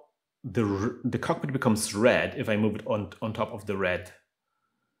now the cockpit becomes red if I move it on top of the red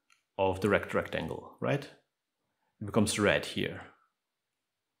of the rectangle, right? It becomes red here.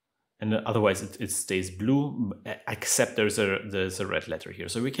 And otherwise it stays blue, except there's a red letter here.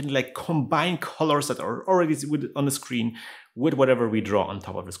 So we can like combine colors that are already on the screen with whatever we draw on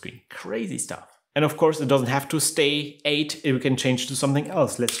top of the screen. Crazy stuff. And of course, it doesn't have to stay 8. We can change to something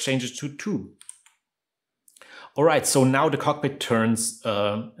else. Let's change it to 2. All right, so now the cockpit turns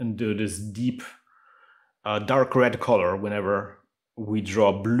into this deep dark red color whenever we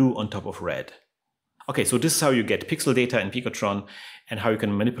draw blue on top of red. Okay, so this is how you get pixel data in Picotron and how you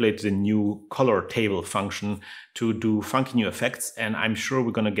can manipulate the new color table function to do funky new effects. And I'm sure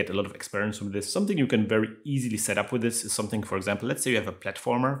we're going to get a lot of experience with this. Something you can very easily set up with this is something, for example, let's say you have a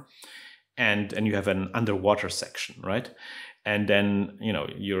platformer and you have an underwater section, right? And then, you know,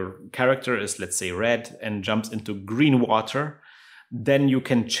 your character is, let's say, red and jumps into green water. Then you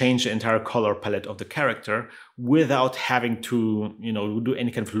can change the entire color palette of the character without having to, you know, do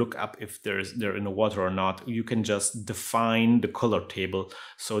any kind of lookup if they're in the water or not. You can just define the color table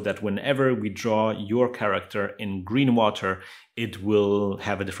so that whenever we draw your character in green water, it will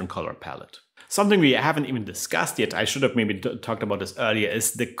have a different color palette. Something we haven't even discussed yet, I should have maybe talked about this earlier,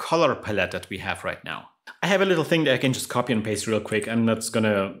 is the color palette that we have right now. I have a little thing that I can just copy and paste real quick. I'm not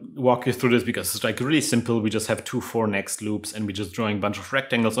gonna walk you through this because it's like really simple. We just have 2 for next loops and we're just drawing a bunch of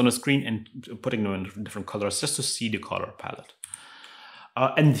rectangles on the screen and putting them in different colors just to see the color palette.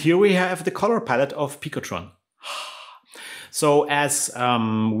 And here we have the color palette of Picotron. So as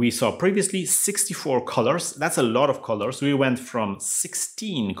we saw previously, 64 colors. That's a lot of colors. We went from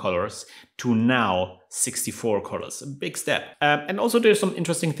 16 colors to now 64 colors. A big step. And also there's some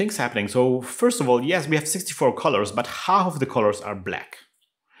interesting things happening. So first of all, yes, we have 64 colors, but half of the colors are black.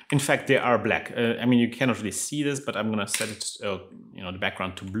 In fact, they are black. I mean, you cannot really see this, but I'm gonna set it, you know, the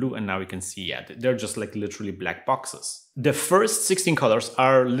background to blue, and now we can see, yeah, they're just like literally black boxes. The first 16 colors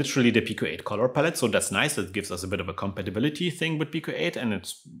are literally the Pico 8 color palette, so that's nice. It gives us a bit of a compatibility thing with Pico 8, and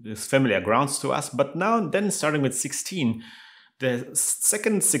it's familiar grounds to us. But now, then starting with 16, the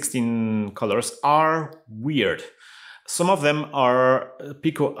second 16 colors are weird. Some of them are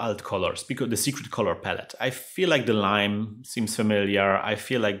Pico alt colors, the secret color palette. I feel like the lime seems familiar. I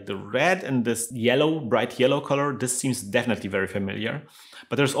feel like the red and this yellow, bright yellow color, this seems definitely very familiar.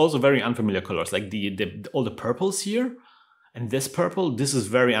 But there's also very unfamiliar colors, like all the purples here. And this purple, this is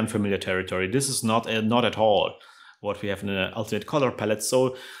very unfamiliar territory. This is not at all what we have in the alternate color palette.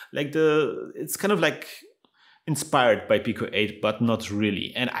 So like it's kind of like inspired by Pico 8, but not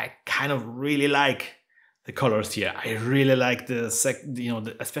really. And I kind of really like the colors here. I really like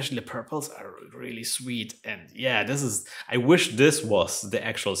especially the purples are really sweet. And yeah, I wish this was the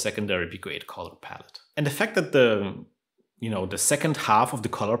actual secondary Pico 8 color palette. And the fact that the second half of the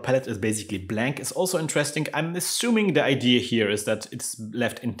color palette is basically blank is also interesting. I'm assuming the idea here is that it's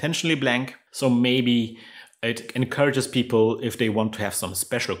left intentionally blank. So maybe it encourages people, if they want to have some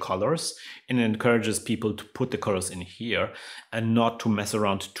special colors, and it encourages people to put the colors in here and not to mess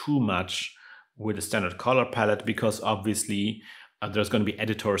around too much with the standard color palette, because obviously there's going to be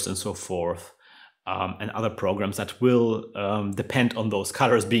editors and so forth and other programs that will depend on those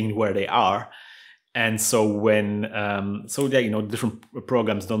colors being where they are. And so when different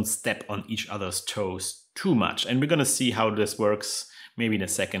programs don't step on each other's toes too much. And we're going to see how this works maybe in a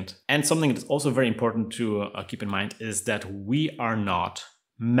second. And something that's also very important to keep in mind is that we are not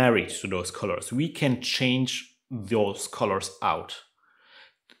married to those colors. We can change those colors out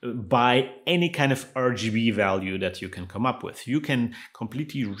by any kind of RGB value that you can come up with. You can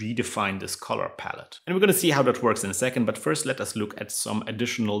completely redefine this color palette. And we're going to see how that works in a second, but first let us look at some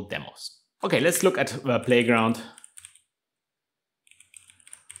additional demos. Okay, let's look at Playground.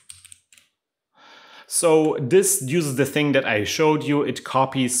 So this uses the thing that I showed you. It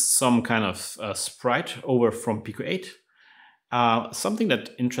copies some kind of sprite over from Pico 8. Something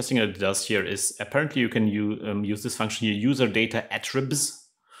that interesting that it does here is apparently you can use this function here, user data attributes,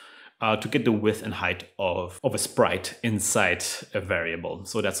 to get the width and height of a sprite inside a variable.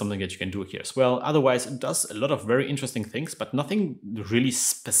 So that's something that you can do here as well. Otherwise, it does a lot of very interesting things, but nothing really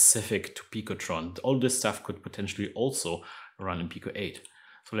specific to Picotron. All this stuff could potentially also run in Pico 8.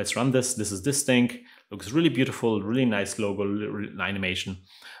 So let's run this. This is this thing. Looks really beautiful, really nice logo, animation.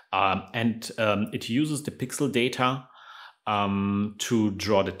 It uses the pixel data to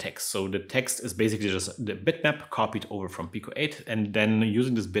draw the text. So the text is basically just the bitmap copied over from Pico 8, and then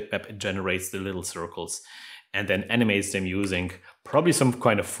using this bitmap, it generates the little circles and then animates them using probably some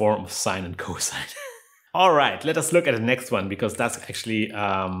kind of form of sine and cosine. All right, let us look at the next one, because that's actually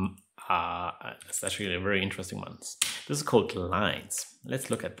a very interesting one. This is called lines. Let's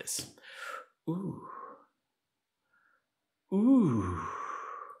look at this. Ooh. Ooh.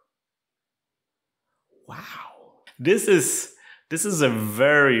 Wow. This is a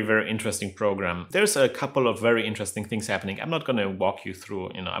very, very interesting program. There's a couple of very interesting things happening. I'm not going to walk you through,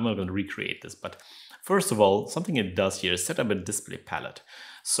 I'm not going to recreate this, but First of all, something it does here is set up a display palette.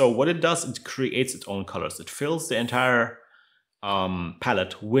 So what it does, it creates its own colors. It fills the entire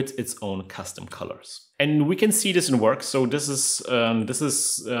palette with its own custom colors, and we can see this in work. So this is my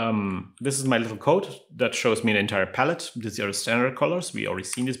little code that shows me the entire palette. These are the standard colors. We already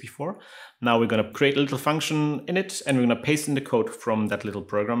seen this before. Now we're going to create a little function in it, and we're going to paste in the code from that little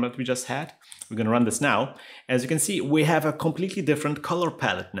program that we just had. We're going to run this now. As you can see, we have a completely different color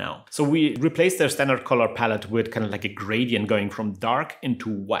palette now. So we replaced their standard color palette with kind of like a gradient going from dark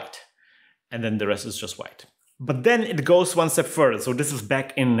into white, and then the rest is just white. But then it goes one step further. So this is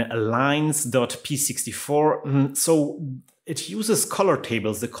back in lines.p64. So it uses color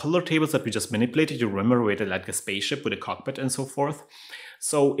tables, the color tables that we just manipulated. You remember we had like a spaceship with a cockpit and so forth.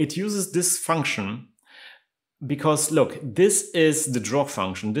 So it uses this function because look, this is the draw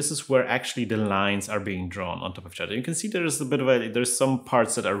function. This is where actually the lines are being drawn on top of each other. You can see there's a bit of there's some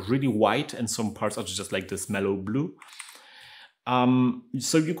parts that are really white and some parts are just like this mellow blue.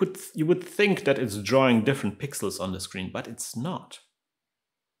 So you would think that it's drawing different pixels on the screen, but it's not.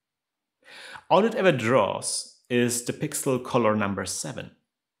 All it ever draws is the pixel color number 7.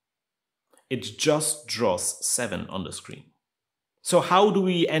 It just draws 7 on the screen. So how do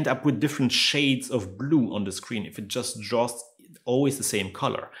we end up with different shades of blue on the screen if it just draws always the same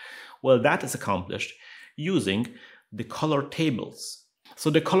color? Well, that is accomplished using the color tables.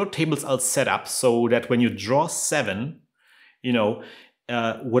 So the color tables are set up so that when you draw 7, you know,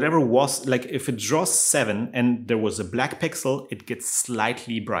 whatever was, like if it draws 7 and there was a black pixel, it gets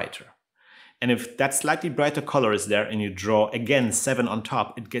slightly brighter. And if that slightly brighter color is there and you draw again 7 on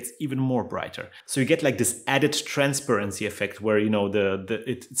top, it gets even more brighter. So you get like this added transparency effect where, you know,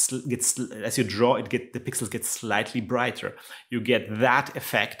 it gets, as you draw, the pixels get slightly brighter. You get that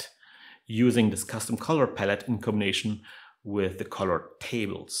effect using this custom color palette in combination with the color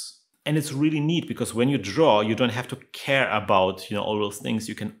tables. And it's really neat because when you draw, you don't have to care about, you know, all those things.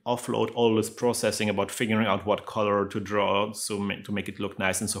 You can offload all this processing about figuring out what color to draw to make it look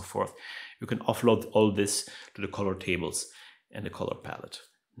nice and so forth. You can offload all this to the color tables and the color palette.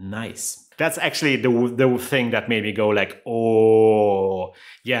 Nice. That's actually the thing that made me go like, oh,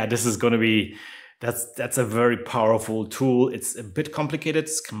 yeah, this is going to be, that's a very powerful tool. It's a bit complicated.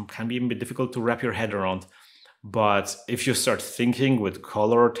 It can be a bit difficult to wrap your head around. But if you start thinking with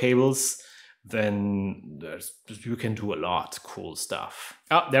color tables, then you can do a lot of cool stuff.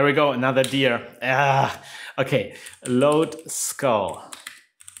 Oh, there we go, another deer. Okay, load skull.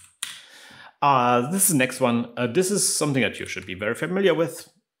 This is the next one. This is something that you should be very familiar with.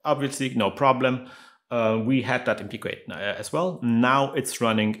 Obviously, no problem. We had that in Pico 8 as well. Now it's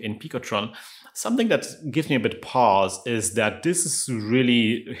running in Picotron. Something that gives me a bit pause is that this is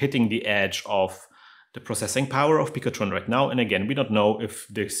really hitting the edge of the processing power of Picotron right now. And again, we don't know if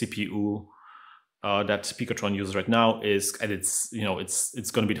the CPU that Picotron uses right now is at its, you know,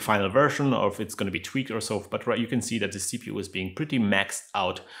 it's going to be the final version or if it's going to be tweaked or so. But right, you can see that the CPU is being pretty maxed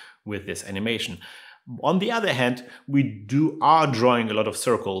out with this animation. On the other hand, we are drawing a lot of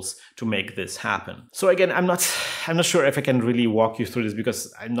circles to make this happen. So again, I'm not sure if I can really walk you through this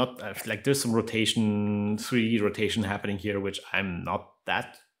because I'm not like there's some rotation, 3D rotation happening here, which I'm not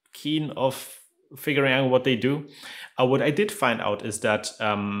that keen of figuring out what they do. What I did find out is that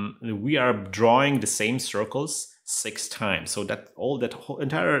we are drawing the same circles 6 times. So that whole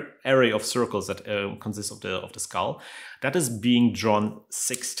entire array of circles that consists of the skull, that is being drawn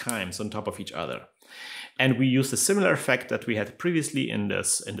 6 times on top of each other. And we use a similar effect that we had previously in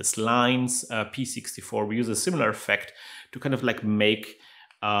this lines P64. We use a similar effect to kind of like make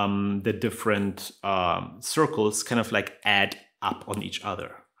the different circles kind of like add up on each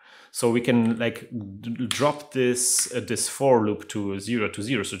other. So we can like drop this for loop to 0 to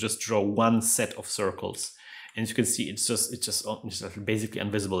 0. So just draw one set of circles. And as you can see, it's just basically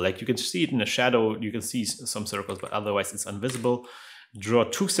invisible. Like you can see it in the shadow, you can see some circles, but otherwise it's invisible. Draw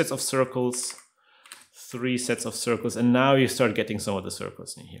 2 sets of circles, 3 sets of circles, and now you start getting some of the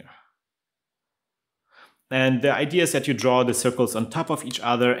circles in here. And the idea is that you draw the circles on top of each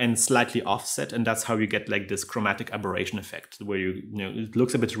other and slightly offset, and that's how you get like this chromatic aberration effect, where you know it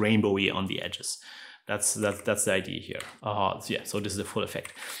looks a bit rainbowy on the edges. That's the idea here. So yeah, so this is the full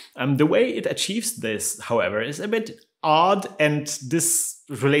effect. The way it achieves this, however, is a bit odd, and this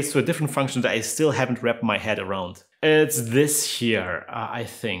relates to a different function that I still haven't wrapped my head around. It's this here, I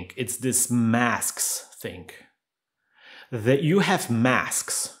think. It's this masks thing. That you have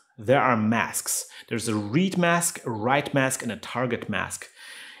masks. There are masks. There's a read mask, a write mask, and a target mask.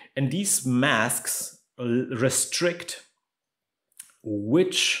 And these masks restrict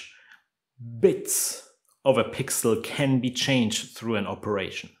which bits of a pixel can be changed through an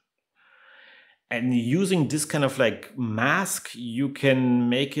operation. And using this kind of like mask, you can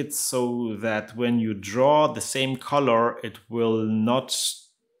make it so that when you draw the same color, it will not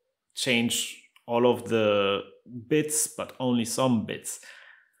change all of the bits, but only some bits.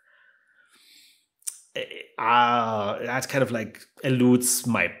 That kind of like eludes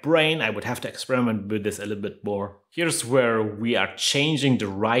my brain. I would have to experiment with this a little bit more. Here's where we are changing the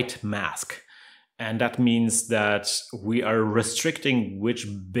right mask. And that means that we are restricting which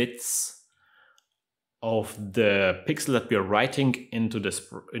bits of the pixel that we are writing into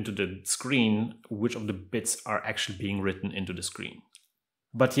the screen, which of the bits are actually being written into the screen.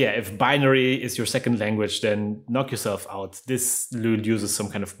 But yeah, if binary is your second language, then knock yourself out. This uses some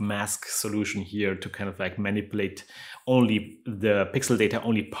kind of mask solution here to kind of like manipulate only the pixel data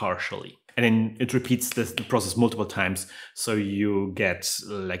only partially. And then it repeats the process multiple times, so you get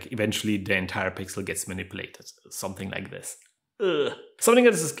like eventually the entire pixel gets manipulated, something like this. Something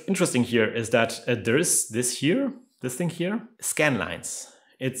that is interesting here is that there is this thing here, scan lines.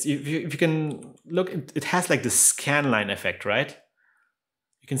 It's if you can look, it has like the scan line effect, right?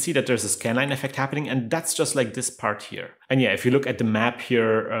 You can see that there's a scanline effect happening, and that's just like this part here. And yeah, if you look at the map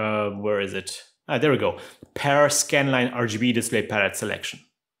here, where is it? There we go. Pair scanline RGB display palette selection.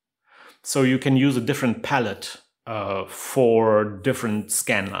 So you can use a different palette for different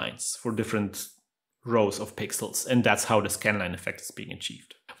scan lines, for different rows of pixels, and that's how the scanline effect is being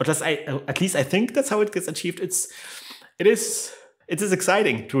achieved. But at least I think that's how it gets achieved. It is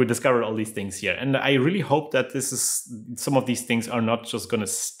exciting to discover all these things here, and I really hope that some of these things are not just going to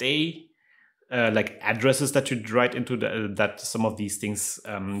stay like addresses that you write into that some of these things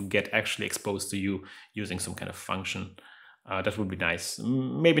get actually exposed to you using some kind of function. That would be nice.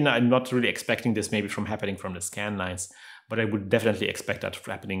 Maybe not, I'm not really expecting this maybe from happening from the scan lines, but I would definitely expect that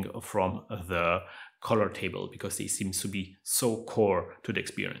happening from the color table, because they seem to be so core to the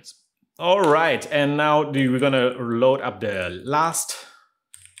experience. All right, and now we're gonna load up the last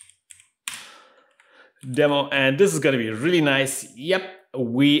demo, and this is gonna be really nice. Yep,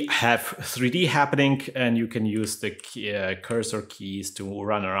 we have 3D happening, and you can use the cursor keys to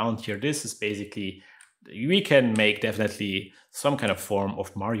run around here. This is basically, we can make definitely some kind of form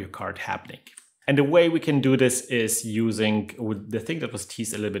of Mario Kart happening. And the way we can do this is using the thing that was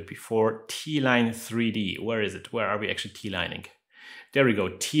teased a little bit before, T-Line 3D. Where is it? Where are we actually T-lining? There we go,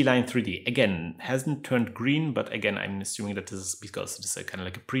 T-Line 3D. Again, hasn't turned green, but again, I'm assuming that this is because this is kind of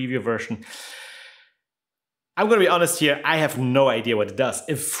like a preview version. I'm gonna be honest here, I have no idea what it does.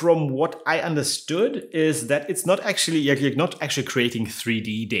 From what I understood is that it's not actually, you're not actually creating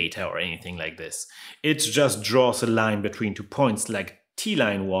 3D data or anything like this. It just draws a line between 2 points like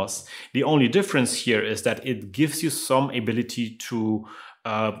T-Line was. The only difference here is that it gives you some ability to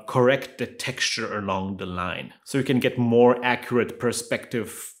correct the texture along the line. So you can get more accurate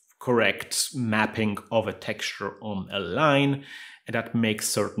perspective correct mapping of a texture on a line, and that makes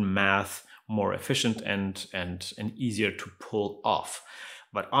certain math more efficient and easier to pull off.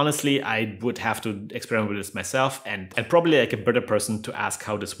 But honestly, I would have to experiment with this myself, and probably like a better person to ask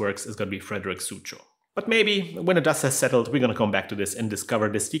how this works is going to be Frederick Sucho. But maybe when the dust has settled, we're going to come back to this and discover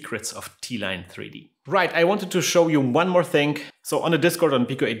the secrets of T-Line 3D. Right, I wanted to show you one more thing. So on the Discord, on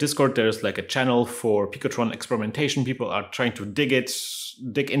Pico 8 Discord, there's like a channel for Picotron experimentation. People are trying to dig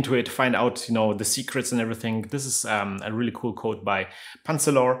into it, find out, you know, the secrets and everything. This is a really cool code by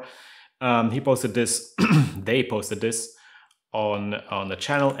Pancelor. He posted this, they posted this on the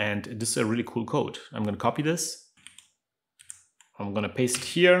channel, and this is a really cool code. I'm going to copy this. I'm going to paste it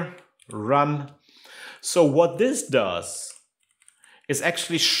here, run. So what this does is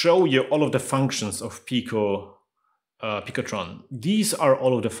actually show you all of the functions of Picotron. These are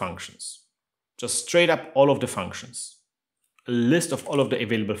all of the functions. Just straight up all of the functions. A list of all of the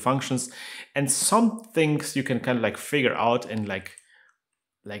available functions, and some things you can kind of like figure out and like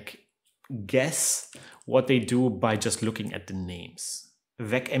guess what they do by just looking at the names.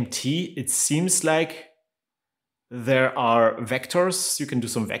 VecMT, it seems like there are vectors. You can do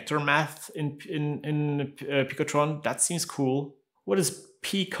some vector math in Picotron. That seems cool. What is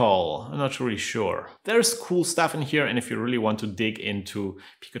pcall? I'm not really sure. There's cool stuff in here, and if you really want to dig into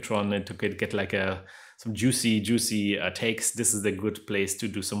Picotron and to get like some juicy takes, this is a good place to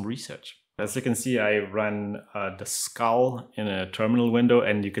do some research. As you can see, I ran the skull in a terminal window,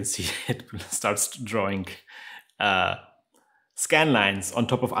 and you can see it starts drawing scan lines on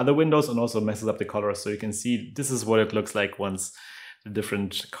top of other windows and also messes up the colors. So you can see this is what it looks like once the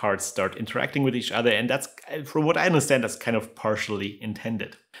different cards start interacting with each other. And that's, from what I understand, that's kind of partially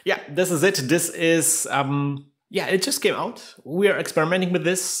intended. Yeah, this is it. This is Yeah, it just came out. We are experimenting with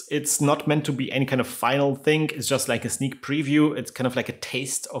this. It's not meant to be any kind of final thing. It's just like a sneak preview. It's kind of like a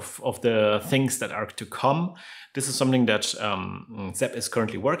taste of the things that are to come. This is something that Sepp is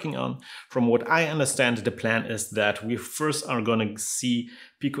currently working on. From what I understand, the plan is that we first are going to see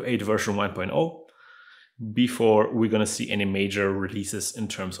Pico 8 version 1.0 before we're going to see any major releases in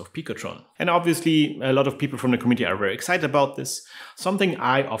terms of Picotron. And obviously, a lot of people from the community are very excited about this. Something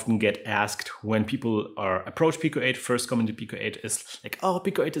I often get asked when people approach Pico 8, first come into Pico 8, is like, oh,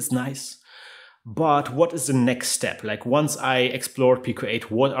 Pico 8 is nice, but what is the next step? Like, once I explored Pico 8,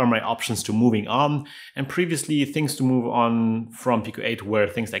 what are my options to moving on? And previously, things to move on from Pico 8 were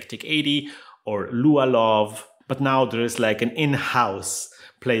things like Tick 80 or Lexaloffle, but now there is like an in-house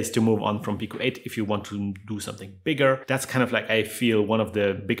place to move on from Pico 8 if you want to do something bigger. That's kind of like, I feel, one of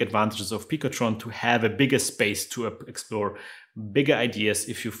the big advantages of Picotron, to have a bigger space to explore bigger ideas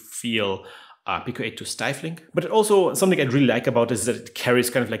if you feel Pico 8 too stifling. But also something I really like about it is that it carries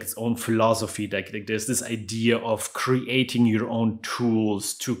kind of like its own philosophy. Like there's this idea of creating your own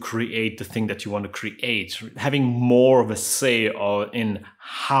tools to create the thing that you want to create, having more of a say in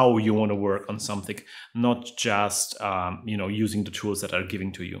how you want to work on something, not just using the tools that are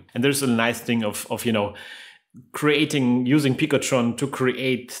given to you. And there's a nice thing of using Picotron to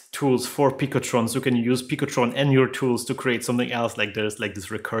create tools for Picotron, so you can use Picotron and your tools to create something else. Like there's like this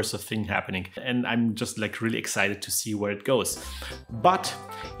recursive thing happening, and I'm just like really excited to see where it goes. But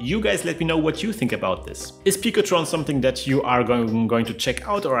you guys let me know what you think about this. Is Picotron something that you are going to check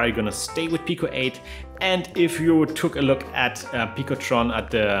out, or are you going to stay with Pico 8? And if you took a look at Picotron at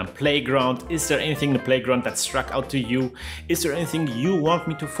the playground, is there anything in the playground that struck out to you? Is there anything you want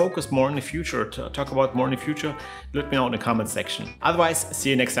me to focus more in the future, to talk about more in the future? Let me know in the comment section. Otherwise, see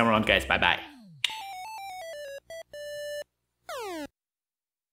you next time around, guys. Bye bye.